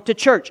 They come to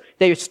church.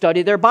 They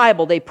study their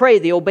Bible. They pray.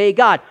 They obey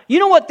God. You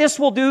know what this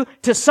will do?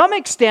 To some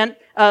extent,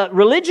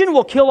 religion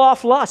will kill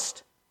off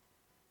lust.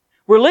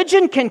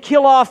 Religion can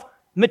kill off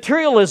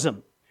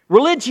materialism.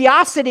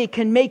 Religiosity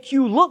can make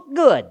you look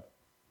good,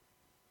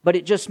 but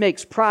it just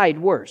makes pride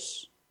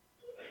worse.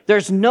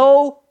 There's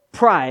no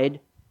pride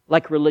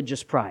like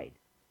religious pride.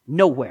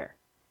 Nowhere.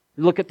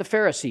 Look at the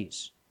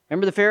Pharisees.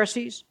 Remember the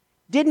Pharisees?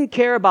 Didn't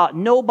care about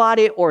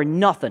nobody or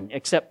nothing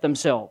except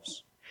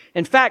themselves.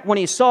 In fact, when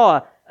he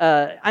saw,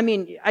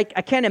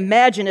 I can't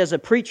imagine as a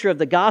preacher of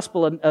the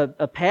gospel,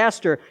 a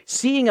pastor,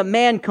 seeing a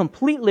man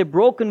completely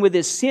broken with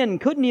his sin,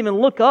 couldn't even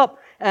look up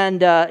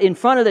and in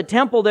front of the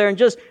temple there and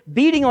just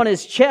beating on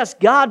his chest,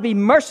 God be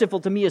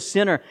merciful to me, a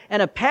sinner.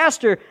 And a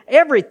pastor,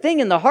 everything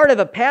in the heart of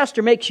a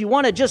pastor makes you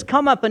want to just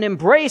come up and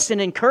embrace and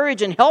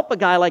encourage and help a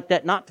guy like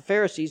that, not the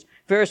Pharisees.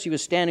 Pharisee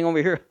was standing over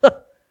here.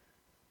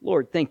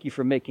 Lord, thank you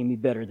for making me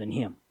better than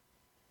him.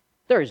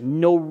 There is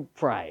no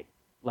pride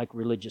like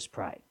religious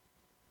pride.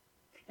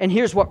 And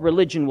here's what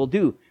religion will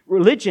do.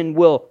 Religion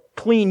will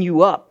clean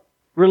you up.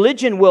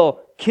 Religion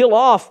will kill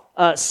off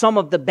some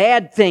of the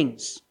bad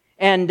things.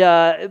 And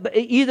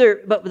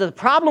but the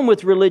problem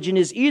with religion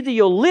is either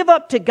you'll live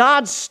up to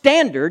God's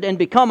standard and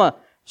become a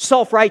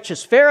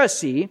self-righteous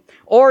Pharisee,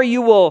 or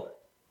you will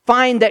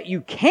find that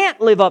you can't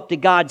live up to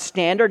God's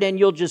standard and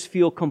you'll just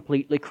feel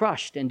completely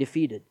crushed and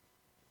defeated.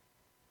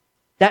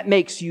 that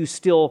makes you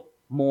still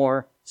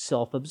more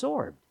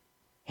self-absorbed.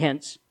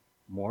 Hence,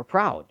 more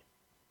proud.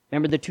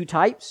 Remember the two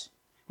types?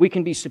 We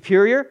can be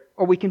superior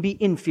or we can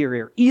be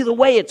inferior. Either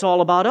way, it's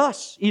all about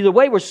us. Either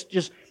way,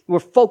 we're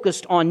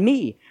focused on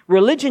me.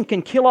 Religion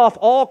can kill off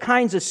all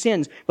kinds of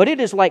sins, but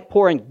it is like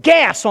pouring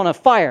gas on a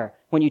fire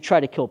when you try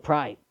to kill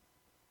pride.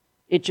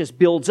 It just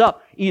builds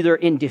up, either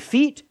in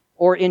defeat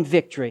or in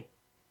victory.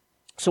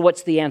 So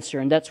what's the answer?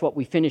 And that's what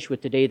we finish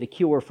with today, the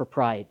cure for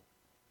pride.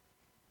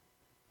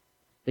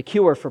 The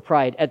cure for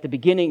pride. At the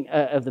beginning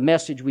of the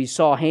message, we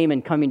saw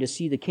Haman coming to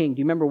see the king. Do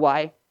you remember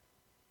why?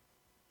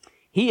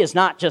 He is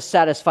not just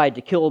satisfied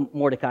to kill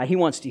Mordecai. He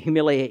wants to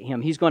humiliate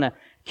him. He's going to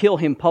kill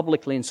him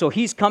publicly. And so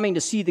he's coming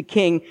to see the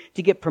king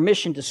to get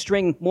permission to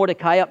string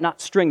Mordecai up, not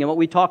string him. What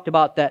we talked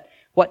about,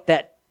 what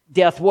that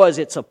death was,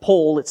 it's a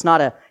pole. It's not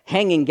a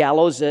hanging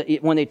gallows.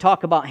 When they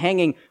talk about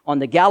hanging on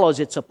the gallows,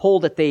 it's a pole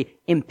that they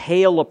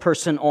impale a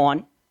person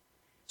on.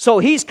 So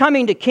he's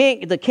coming to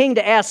the king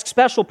to ask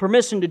special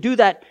permission to do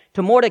that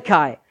to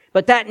Mordecai.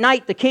 But that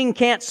night, the king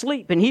can't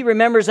sleep, and he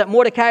remembers that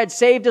Mordecai had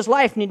saved his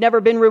life and he'd never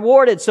been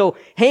rewarded. So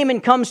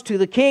Haman comes to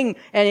the king,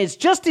 and it's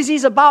just as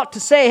he's about to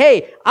say,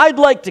 hey, I'd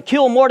like to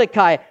kill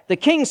Mordecai, the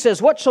king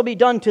says, what shall be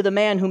done to the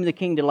man whom the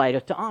king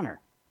delighteth to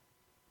honor?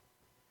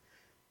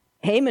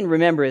 Haman,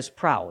 remember, is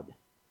proud.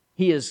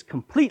 He is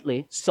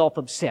completely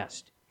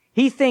self-obsessed.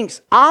 He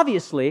thinks,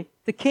 obviously,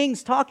 the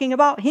king's talking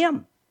about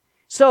him.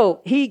 So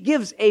he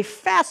gives a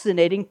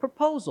fascinating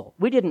proposal.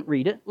 We didn't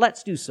read it.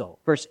 Let's do so.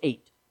 Verse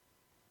 8.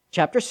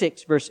 Chapter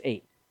 6, verse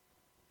 8.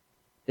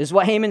 This is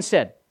what Haman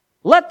said.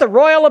 Let the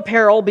royal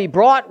apparel be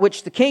brought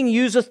which the king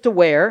useth to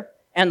wear,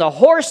 and the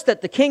horse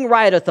that the king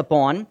rideth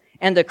upon,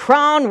 and the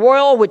crown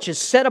royal which is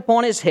set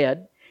upon his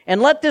head,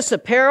 and let this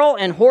apparel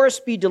and horse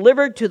be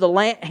delivered to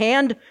the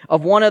hand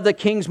of one of the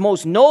king's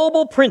most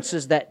noble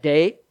princes that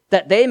day,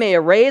 that they may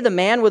array the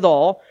man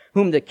withal,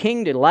 whom the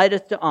king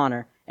delighteth to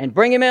honor, and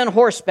bring him on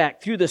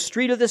horseback through the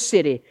street of the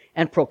city,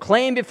 and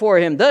proclaim before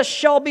him, thus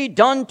shall be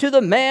done to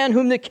the man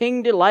whom the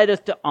king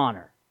delighteth to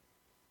honor.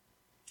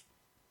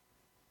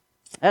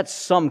 That's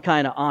some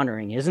kind of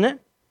honoring, isn't it?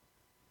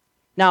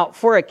 Now,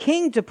 for a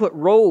king to put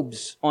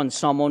robes on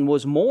someone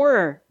was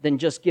more than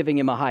just giving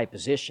him a high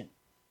position.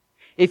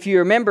 If you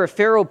remember,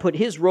 Pharaoh put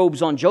his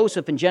robes on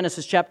Joseph in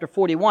Genesis chapter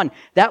 41.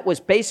 That was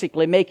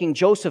basically making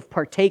Joseph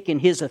partake in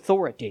his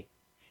authority.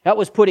 That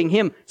was putting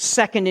him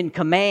second in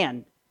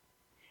command.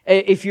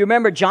 If you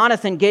remember,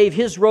 Jonathan gave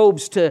his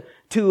robes to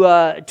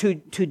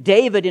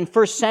David in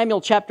 1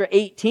 Samuel chapter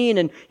 18,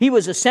 and he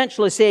was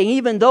essentially saying,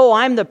 even though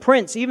I'm the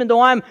prince, even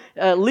though I'm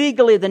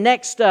legally the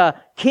next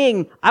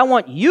king, I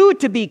want you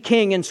to be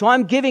king, and so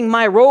I'm giving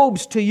my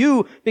robes to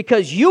you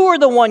because you are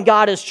the one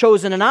God has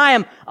chosen, and I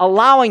am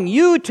allowing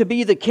you to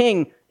be the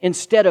king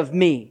instead of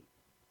me.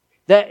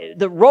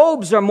 The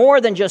robes are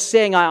more than just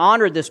saying I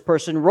honor this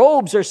person.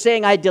 Robes are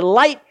saying I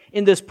delight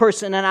in this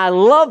person and I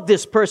love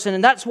this person.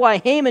 And that's why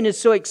Haman is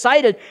so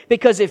excited,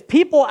 because if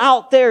people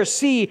out there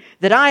see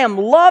that I am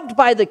loved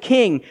by the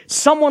king,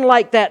 someone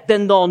like that,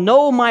 then they'll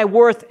know my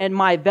worth and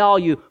my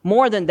value.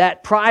 More than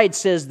that, pride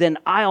says, then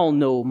I'll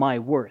know my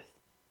worth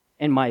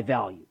and my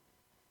value.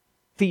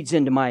 Feeds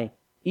into my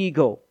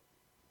ego.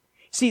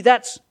 See,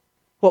 that's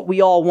what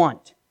we all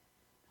want.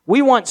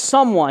 We want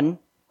someone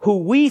who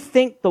we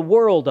think the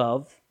world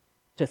of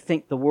to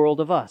think the world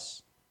of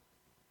us.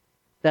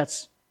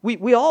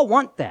 We all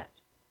want that.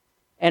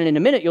 And in a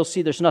minute, you'll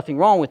see there's nothing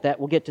wrong with that.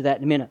 We'll get to that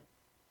in a minute.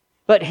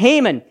 But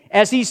Haman,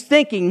 as he's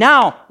thinking,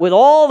 now, with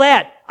all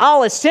that,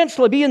 I'll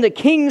essentially be in the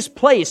king's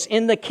place,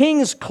 in the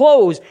king's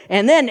clothes,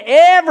 and then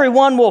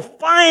everyone will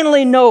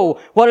finally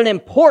know what an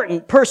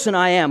important person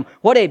I am,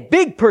 what a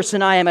big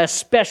person I am,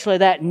 especially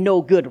that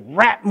no-good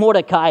rat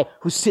Mordecai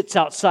who sits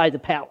outside the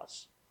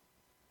palace.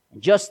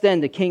 And just then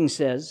the king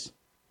says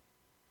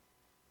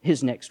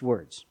his next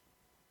words.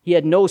 He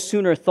had no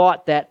sooner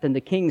thought that than the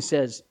king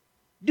says,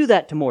 do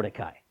that to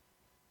Mordecai.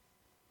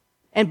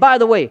 And by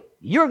the way,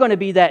 you're going to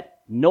be that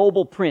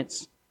noble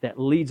prince that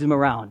leads him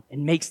around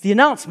and makes the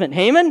announcement.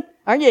 Haman,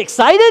 aren't you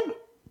excited?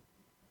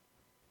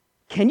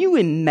 Can you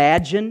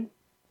imagine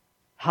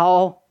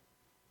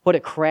what a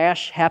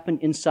crash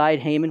happened inside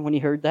Haman when he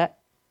heard that?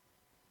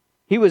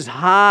 He was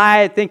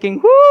high thinking,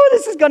 whoo,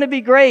 this is going to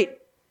be great.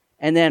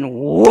 And then,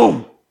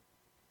 whoom,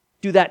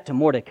 do that to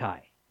Mordecai.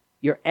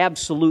 Your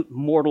absolute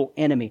mortal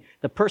enemy.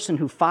 The person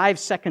who 5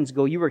 seconds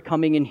ago you were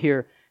coming in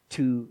here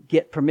to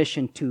get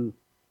permission to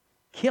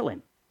kill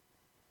him.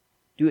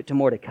 Do it to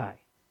Mordecai.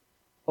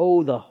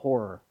 Oh, the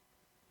horror.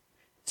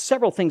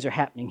 Several things are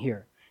happening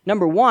here.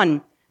 Number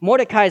one,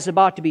 Mordecai is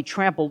about to be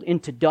trampled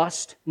into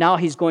dust. Now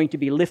he's going to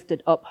be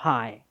lifted up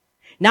high.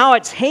 Now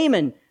it's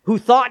Haman who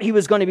thought he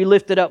was going to be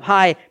lifted up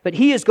high, but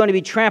he is going to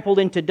be trampled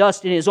into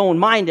dust in his own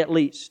mind at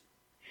least.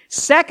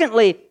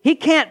 Secondly, he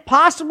can't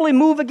possibly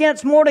move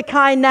against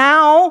Mordecai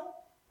now.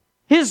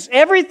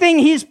 Everything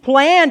he's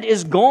planned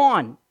is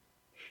gone.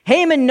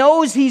 Haman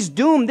knows he's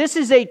doomed. This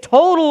is a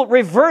total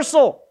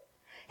reversal.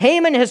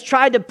 Haman has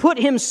tried to put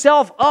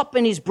himself up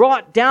and he's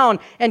brought down.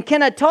 And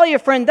can I tell you,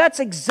 friend,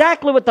 that's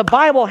exactly what the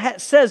Bible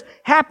says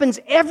happens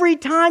every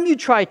time you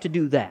try to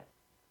do that.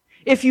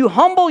 If you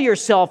humble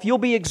yourself, you'll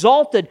be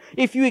exalted.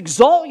 If you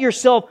exalt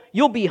yourself,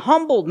 you'll be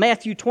humbled.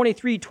 Matthew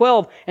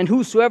 23:12, and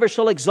whosoever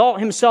shall exalt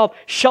himself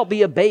shall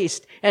be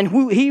abased, and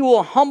he who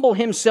will humble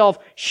himself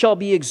shall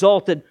be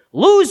exalted.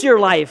 Lose your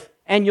life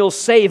and you'll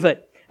save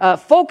it.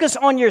 Focus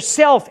on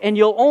yourself and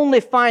you'll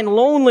only find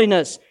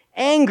loneliness,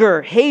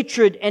 anger,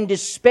 hatred, and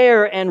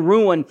despair and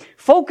ruin.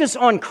 Focus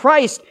on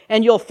Christ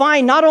and you'll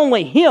find not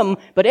only Him,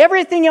 but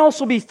everything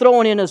else will be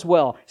thrown in as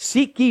well.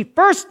 Seek ye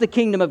first the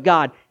kingdom of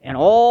God, and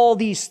all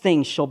these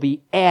things shall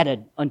be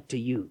added unto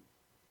you.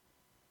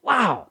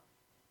 Wow.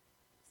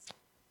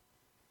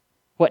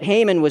 What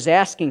Haman was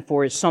asking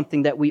for is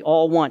something that we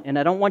all want, and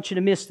I don't want you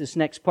to miss this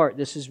next part.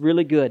 This is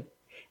really good.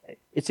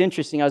 It's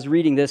interesting, I was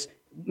reading this.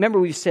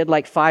 Remember we've said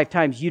like 5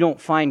 times, you don't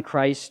find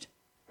Christ,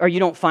 or you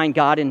don't find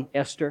God in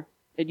Esther.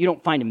 You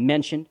don't find Him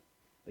mentioned,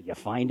 but you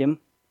find Him.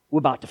 We're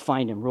about to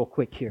find Him real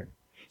quick here.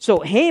 So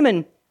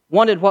Haman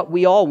wanted what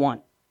we all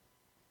want.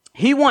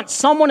 He wants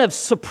someone of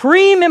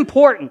supreme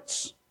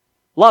importance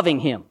loving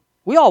him.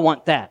 We all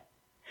want that.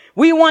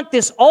 We want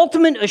this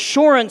ultimate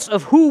assurance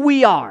of who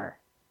we are.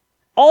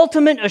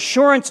 Ultimate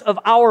assurance of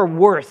our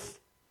worth.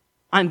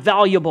 I'm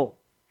valuable.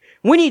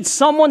 We need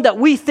someone that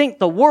we think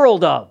the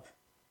world of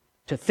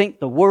to think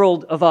the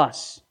world of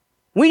us.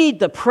 We need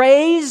the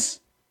praise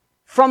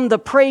from the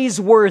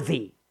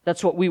praiseworthy.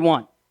 That's what we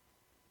want.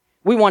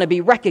 We want to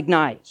be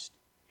recognized.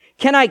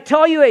 Can I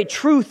tell you a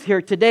truth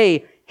here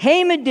today?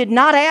 Haman did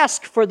not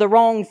ask for the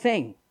wrong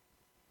thing.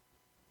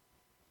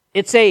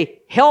 It's a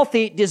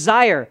healthy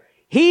desire.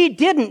 He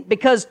didn't,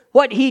 because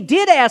what he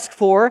did ask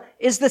for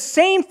is the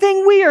same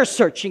thing we are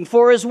searching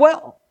for as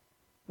well.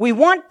 We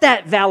want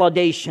that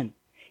validation.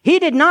 He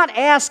did not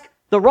ask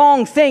the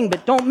wrong thing,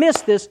 but don't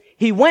miss this.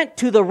 He went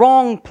to the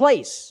wrong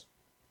place,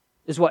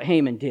 is what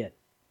Haman did.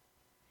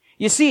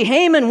 You see,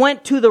 Haman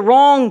went to the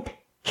wrong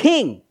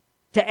king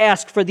to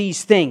ask for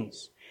these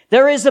things.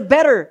 There is a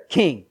better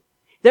king.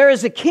 There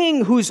is a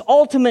king whose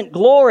ultimate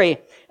glory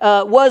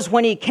was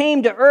when he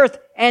came to earth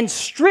and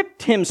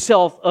stripped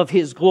himself of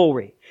his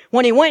glory.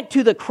 When he went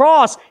to the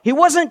cross, he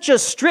wasn't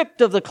just stripped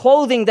of the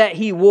clothing that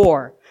he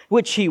wore,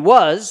 which he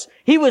was.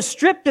 He was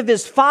stripped of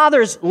his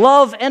Father's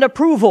love and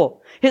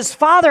approval. His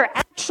Father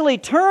actually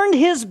turned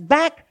his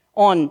back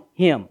on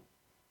him.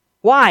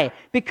 Why?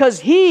 Because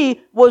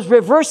he was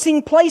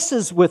reversing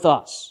places with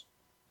us.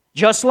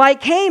 Just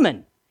like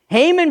Haman.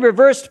 Haman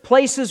reversed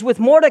places with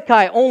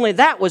Mordecai, only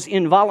that was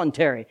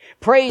involuntary.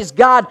 Praise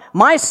God,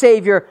 my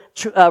Savior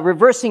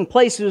reversing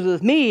places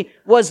with me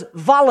was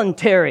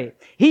voluntary.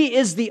 He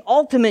is the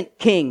ultimate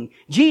King.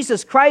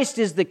 Jesus Christ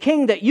is the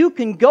King that you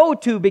can go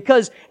to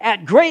because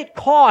at great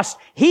cost,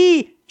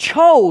 He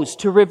chose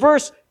to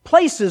reverse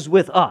places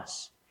with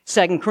us.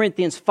 2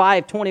 Corinthians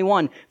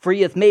 5:21, for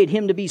He hath made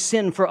Him to be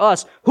sin for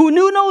us, who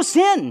knew no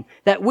sin,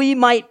 that we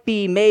might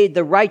be made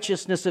the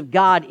righteousness of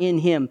God in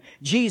Him.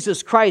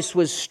 Jesus Christ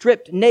was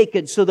stripped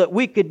naked so that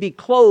we could be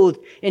clothed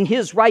in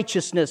His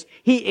righteousness.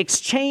 He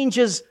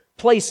exchanges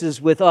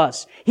places with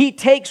us. He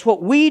takes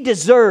what we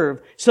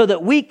deserve so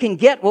that we can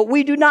get what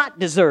we do not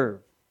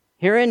deserve.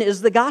 Herein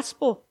is the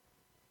gospel.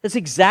 That's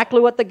exactly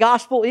what the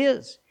gospel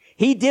is.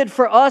 He did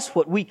for us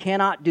what we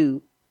cannot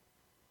do.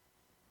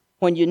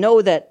 When you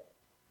know that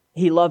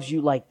He loves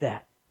you like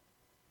that,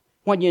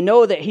 when you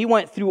know that He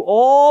went through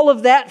all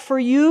of that for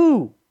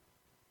you,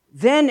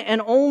 then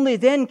and only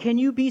then can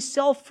you be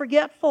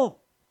self-forgetful.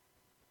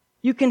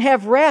 You can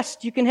have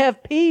rest. You can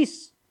have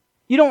peace.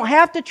 You don't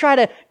have to try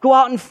to go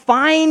out and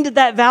find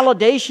that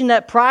validation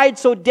that pride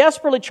so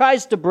desperately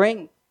tries to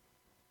bring.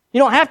 You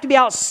don't have to be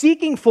out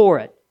seeking for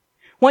it.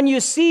 When you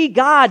see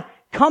God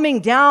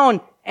coming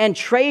down and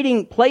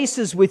trading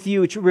places with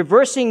you,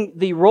 reversing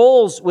the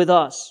roles with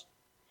us,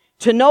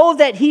 to know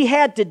that He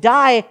had to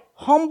die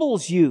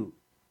humbles you.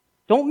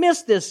 Don't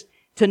miss this.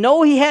 To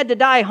know He had to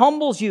die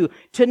humbles you.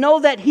 To know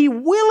that He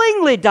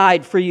willingly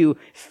died for you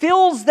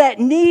fills that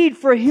need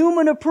for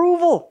human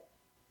approval.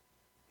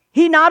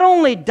 He not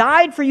only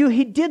died for you,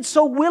 He did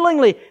so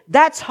willingly.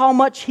 That's how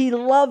much He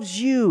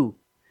loves you.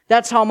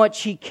 That's how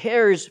much He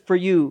cares for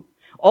you.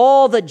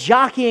 All the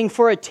jockeying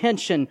for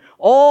attention,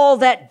 all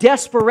that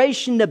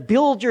desperation to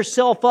build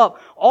yourself up,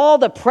 all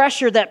the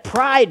pressure that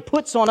pride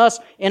puts on us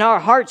in our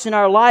hearts and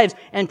our lives,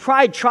 and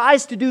pride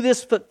tries to do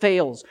this but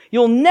fails.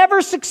 You'll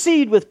never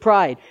succeed with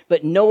pride,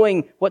 but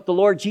knowing what the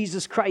Lord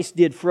Jesus Christ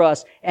did for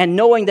us and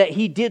knowing that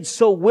He did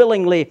so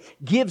willingly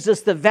gives us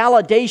the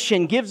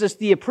validation, gives us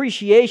the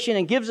appreciation,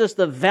 and gives us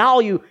the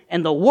value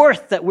and the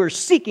worth that we're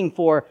seeking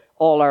for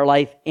all our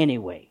life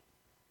anyway.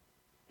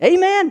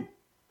 Amen.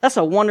 That's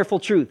a wonderful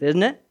truth,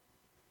 isn't it?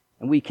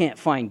 And we can't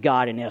find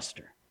God in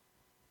Esther.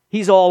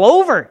 He's all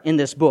over in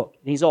this book.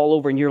 And He's all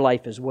over in your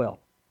life as well.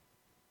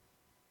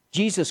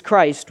 Jesus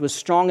Christ was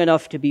strong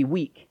enough to be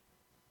weak.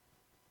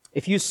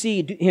 If you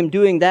see Him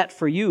doing that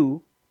for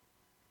you,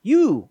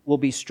 you will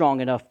be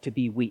strong enough to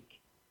be weak.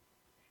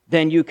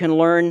 Then you can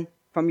learn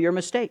from your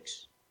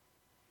mistakes.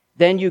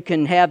 then you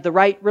can have the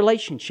right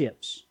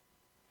relationships.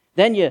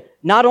 Then you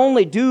not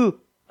only do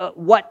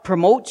what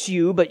promotes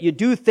you, but you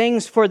do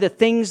things for the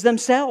things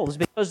themselves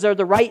because they're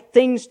the right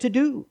things to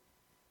do.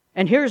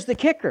 And here's the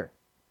kicker.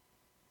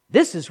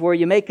 This is where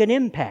you make an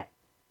impact.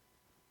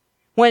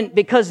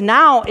 Because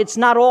now it's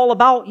not all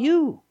about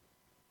you.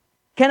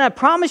 Can I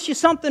promise you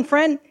something,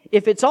 friend?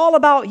 If it's all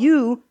about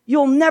you,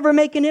 you'll never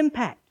make an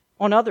impact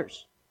on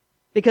others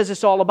because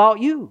it's all about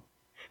you.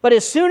 But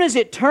as soon as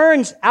it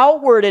turns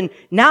outward and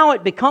now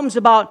it becomes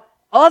about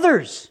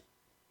others,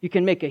 you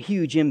can make a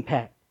huge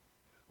impact.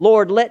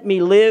 Lord, let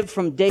me live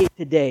from day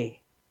to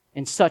day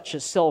in such a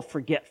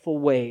self-forgetful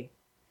way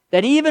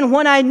that even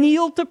when I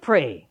kneel to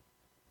pray,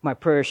 my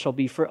prayer shall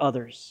be for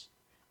others.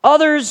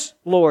 Others,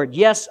 Lord,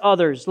 yes,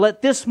 others.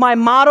 Let this my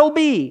motto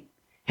be.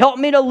 Help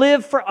me to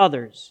live for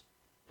others,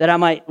 that I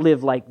might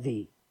live like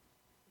Thee.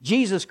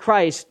 Jesus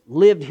Christ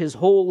lived His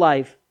whole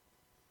life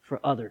for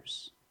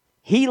others.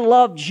 He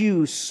loved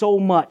you so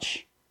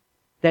much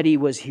that He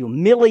was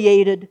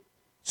humiliated,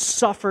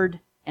 suffered,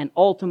 and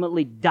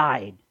ultimately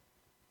died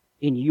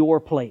in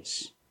your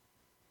place.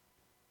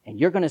 And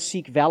you're going to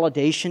seek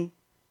validation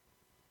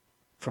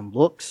from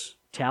looks,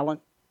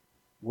 talent,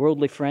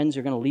 worldly friends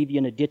are going to leave you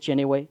in a ditch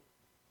anyway. You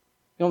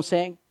know what I'm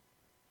saying?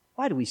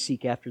 Why do we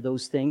seek after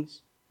those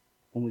things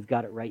when we've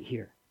got it right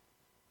here?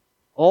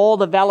 All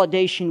the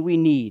validation we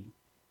need,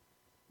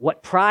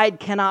 what pride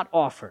cannot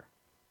offer,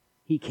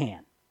 He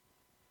can.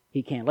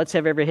 He can. Let's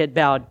have every head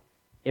bowed,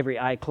 every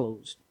eye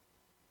closed.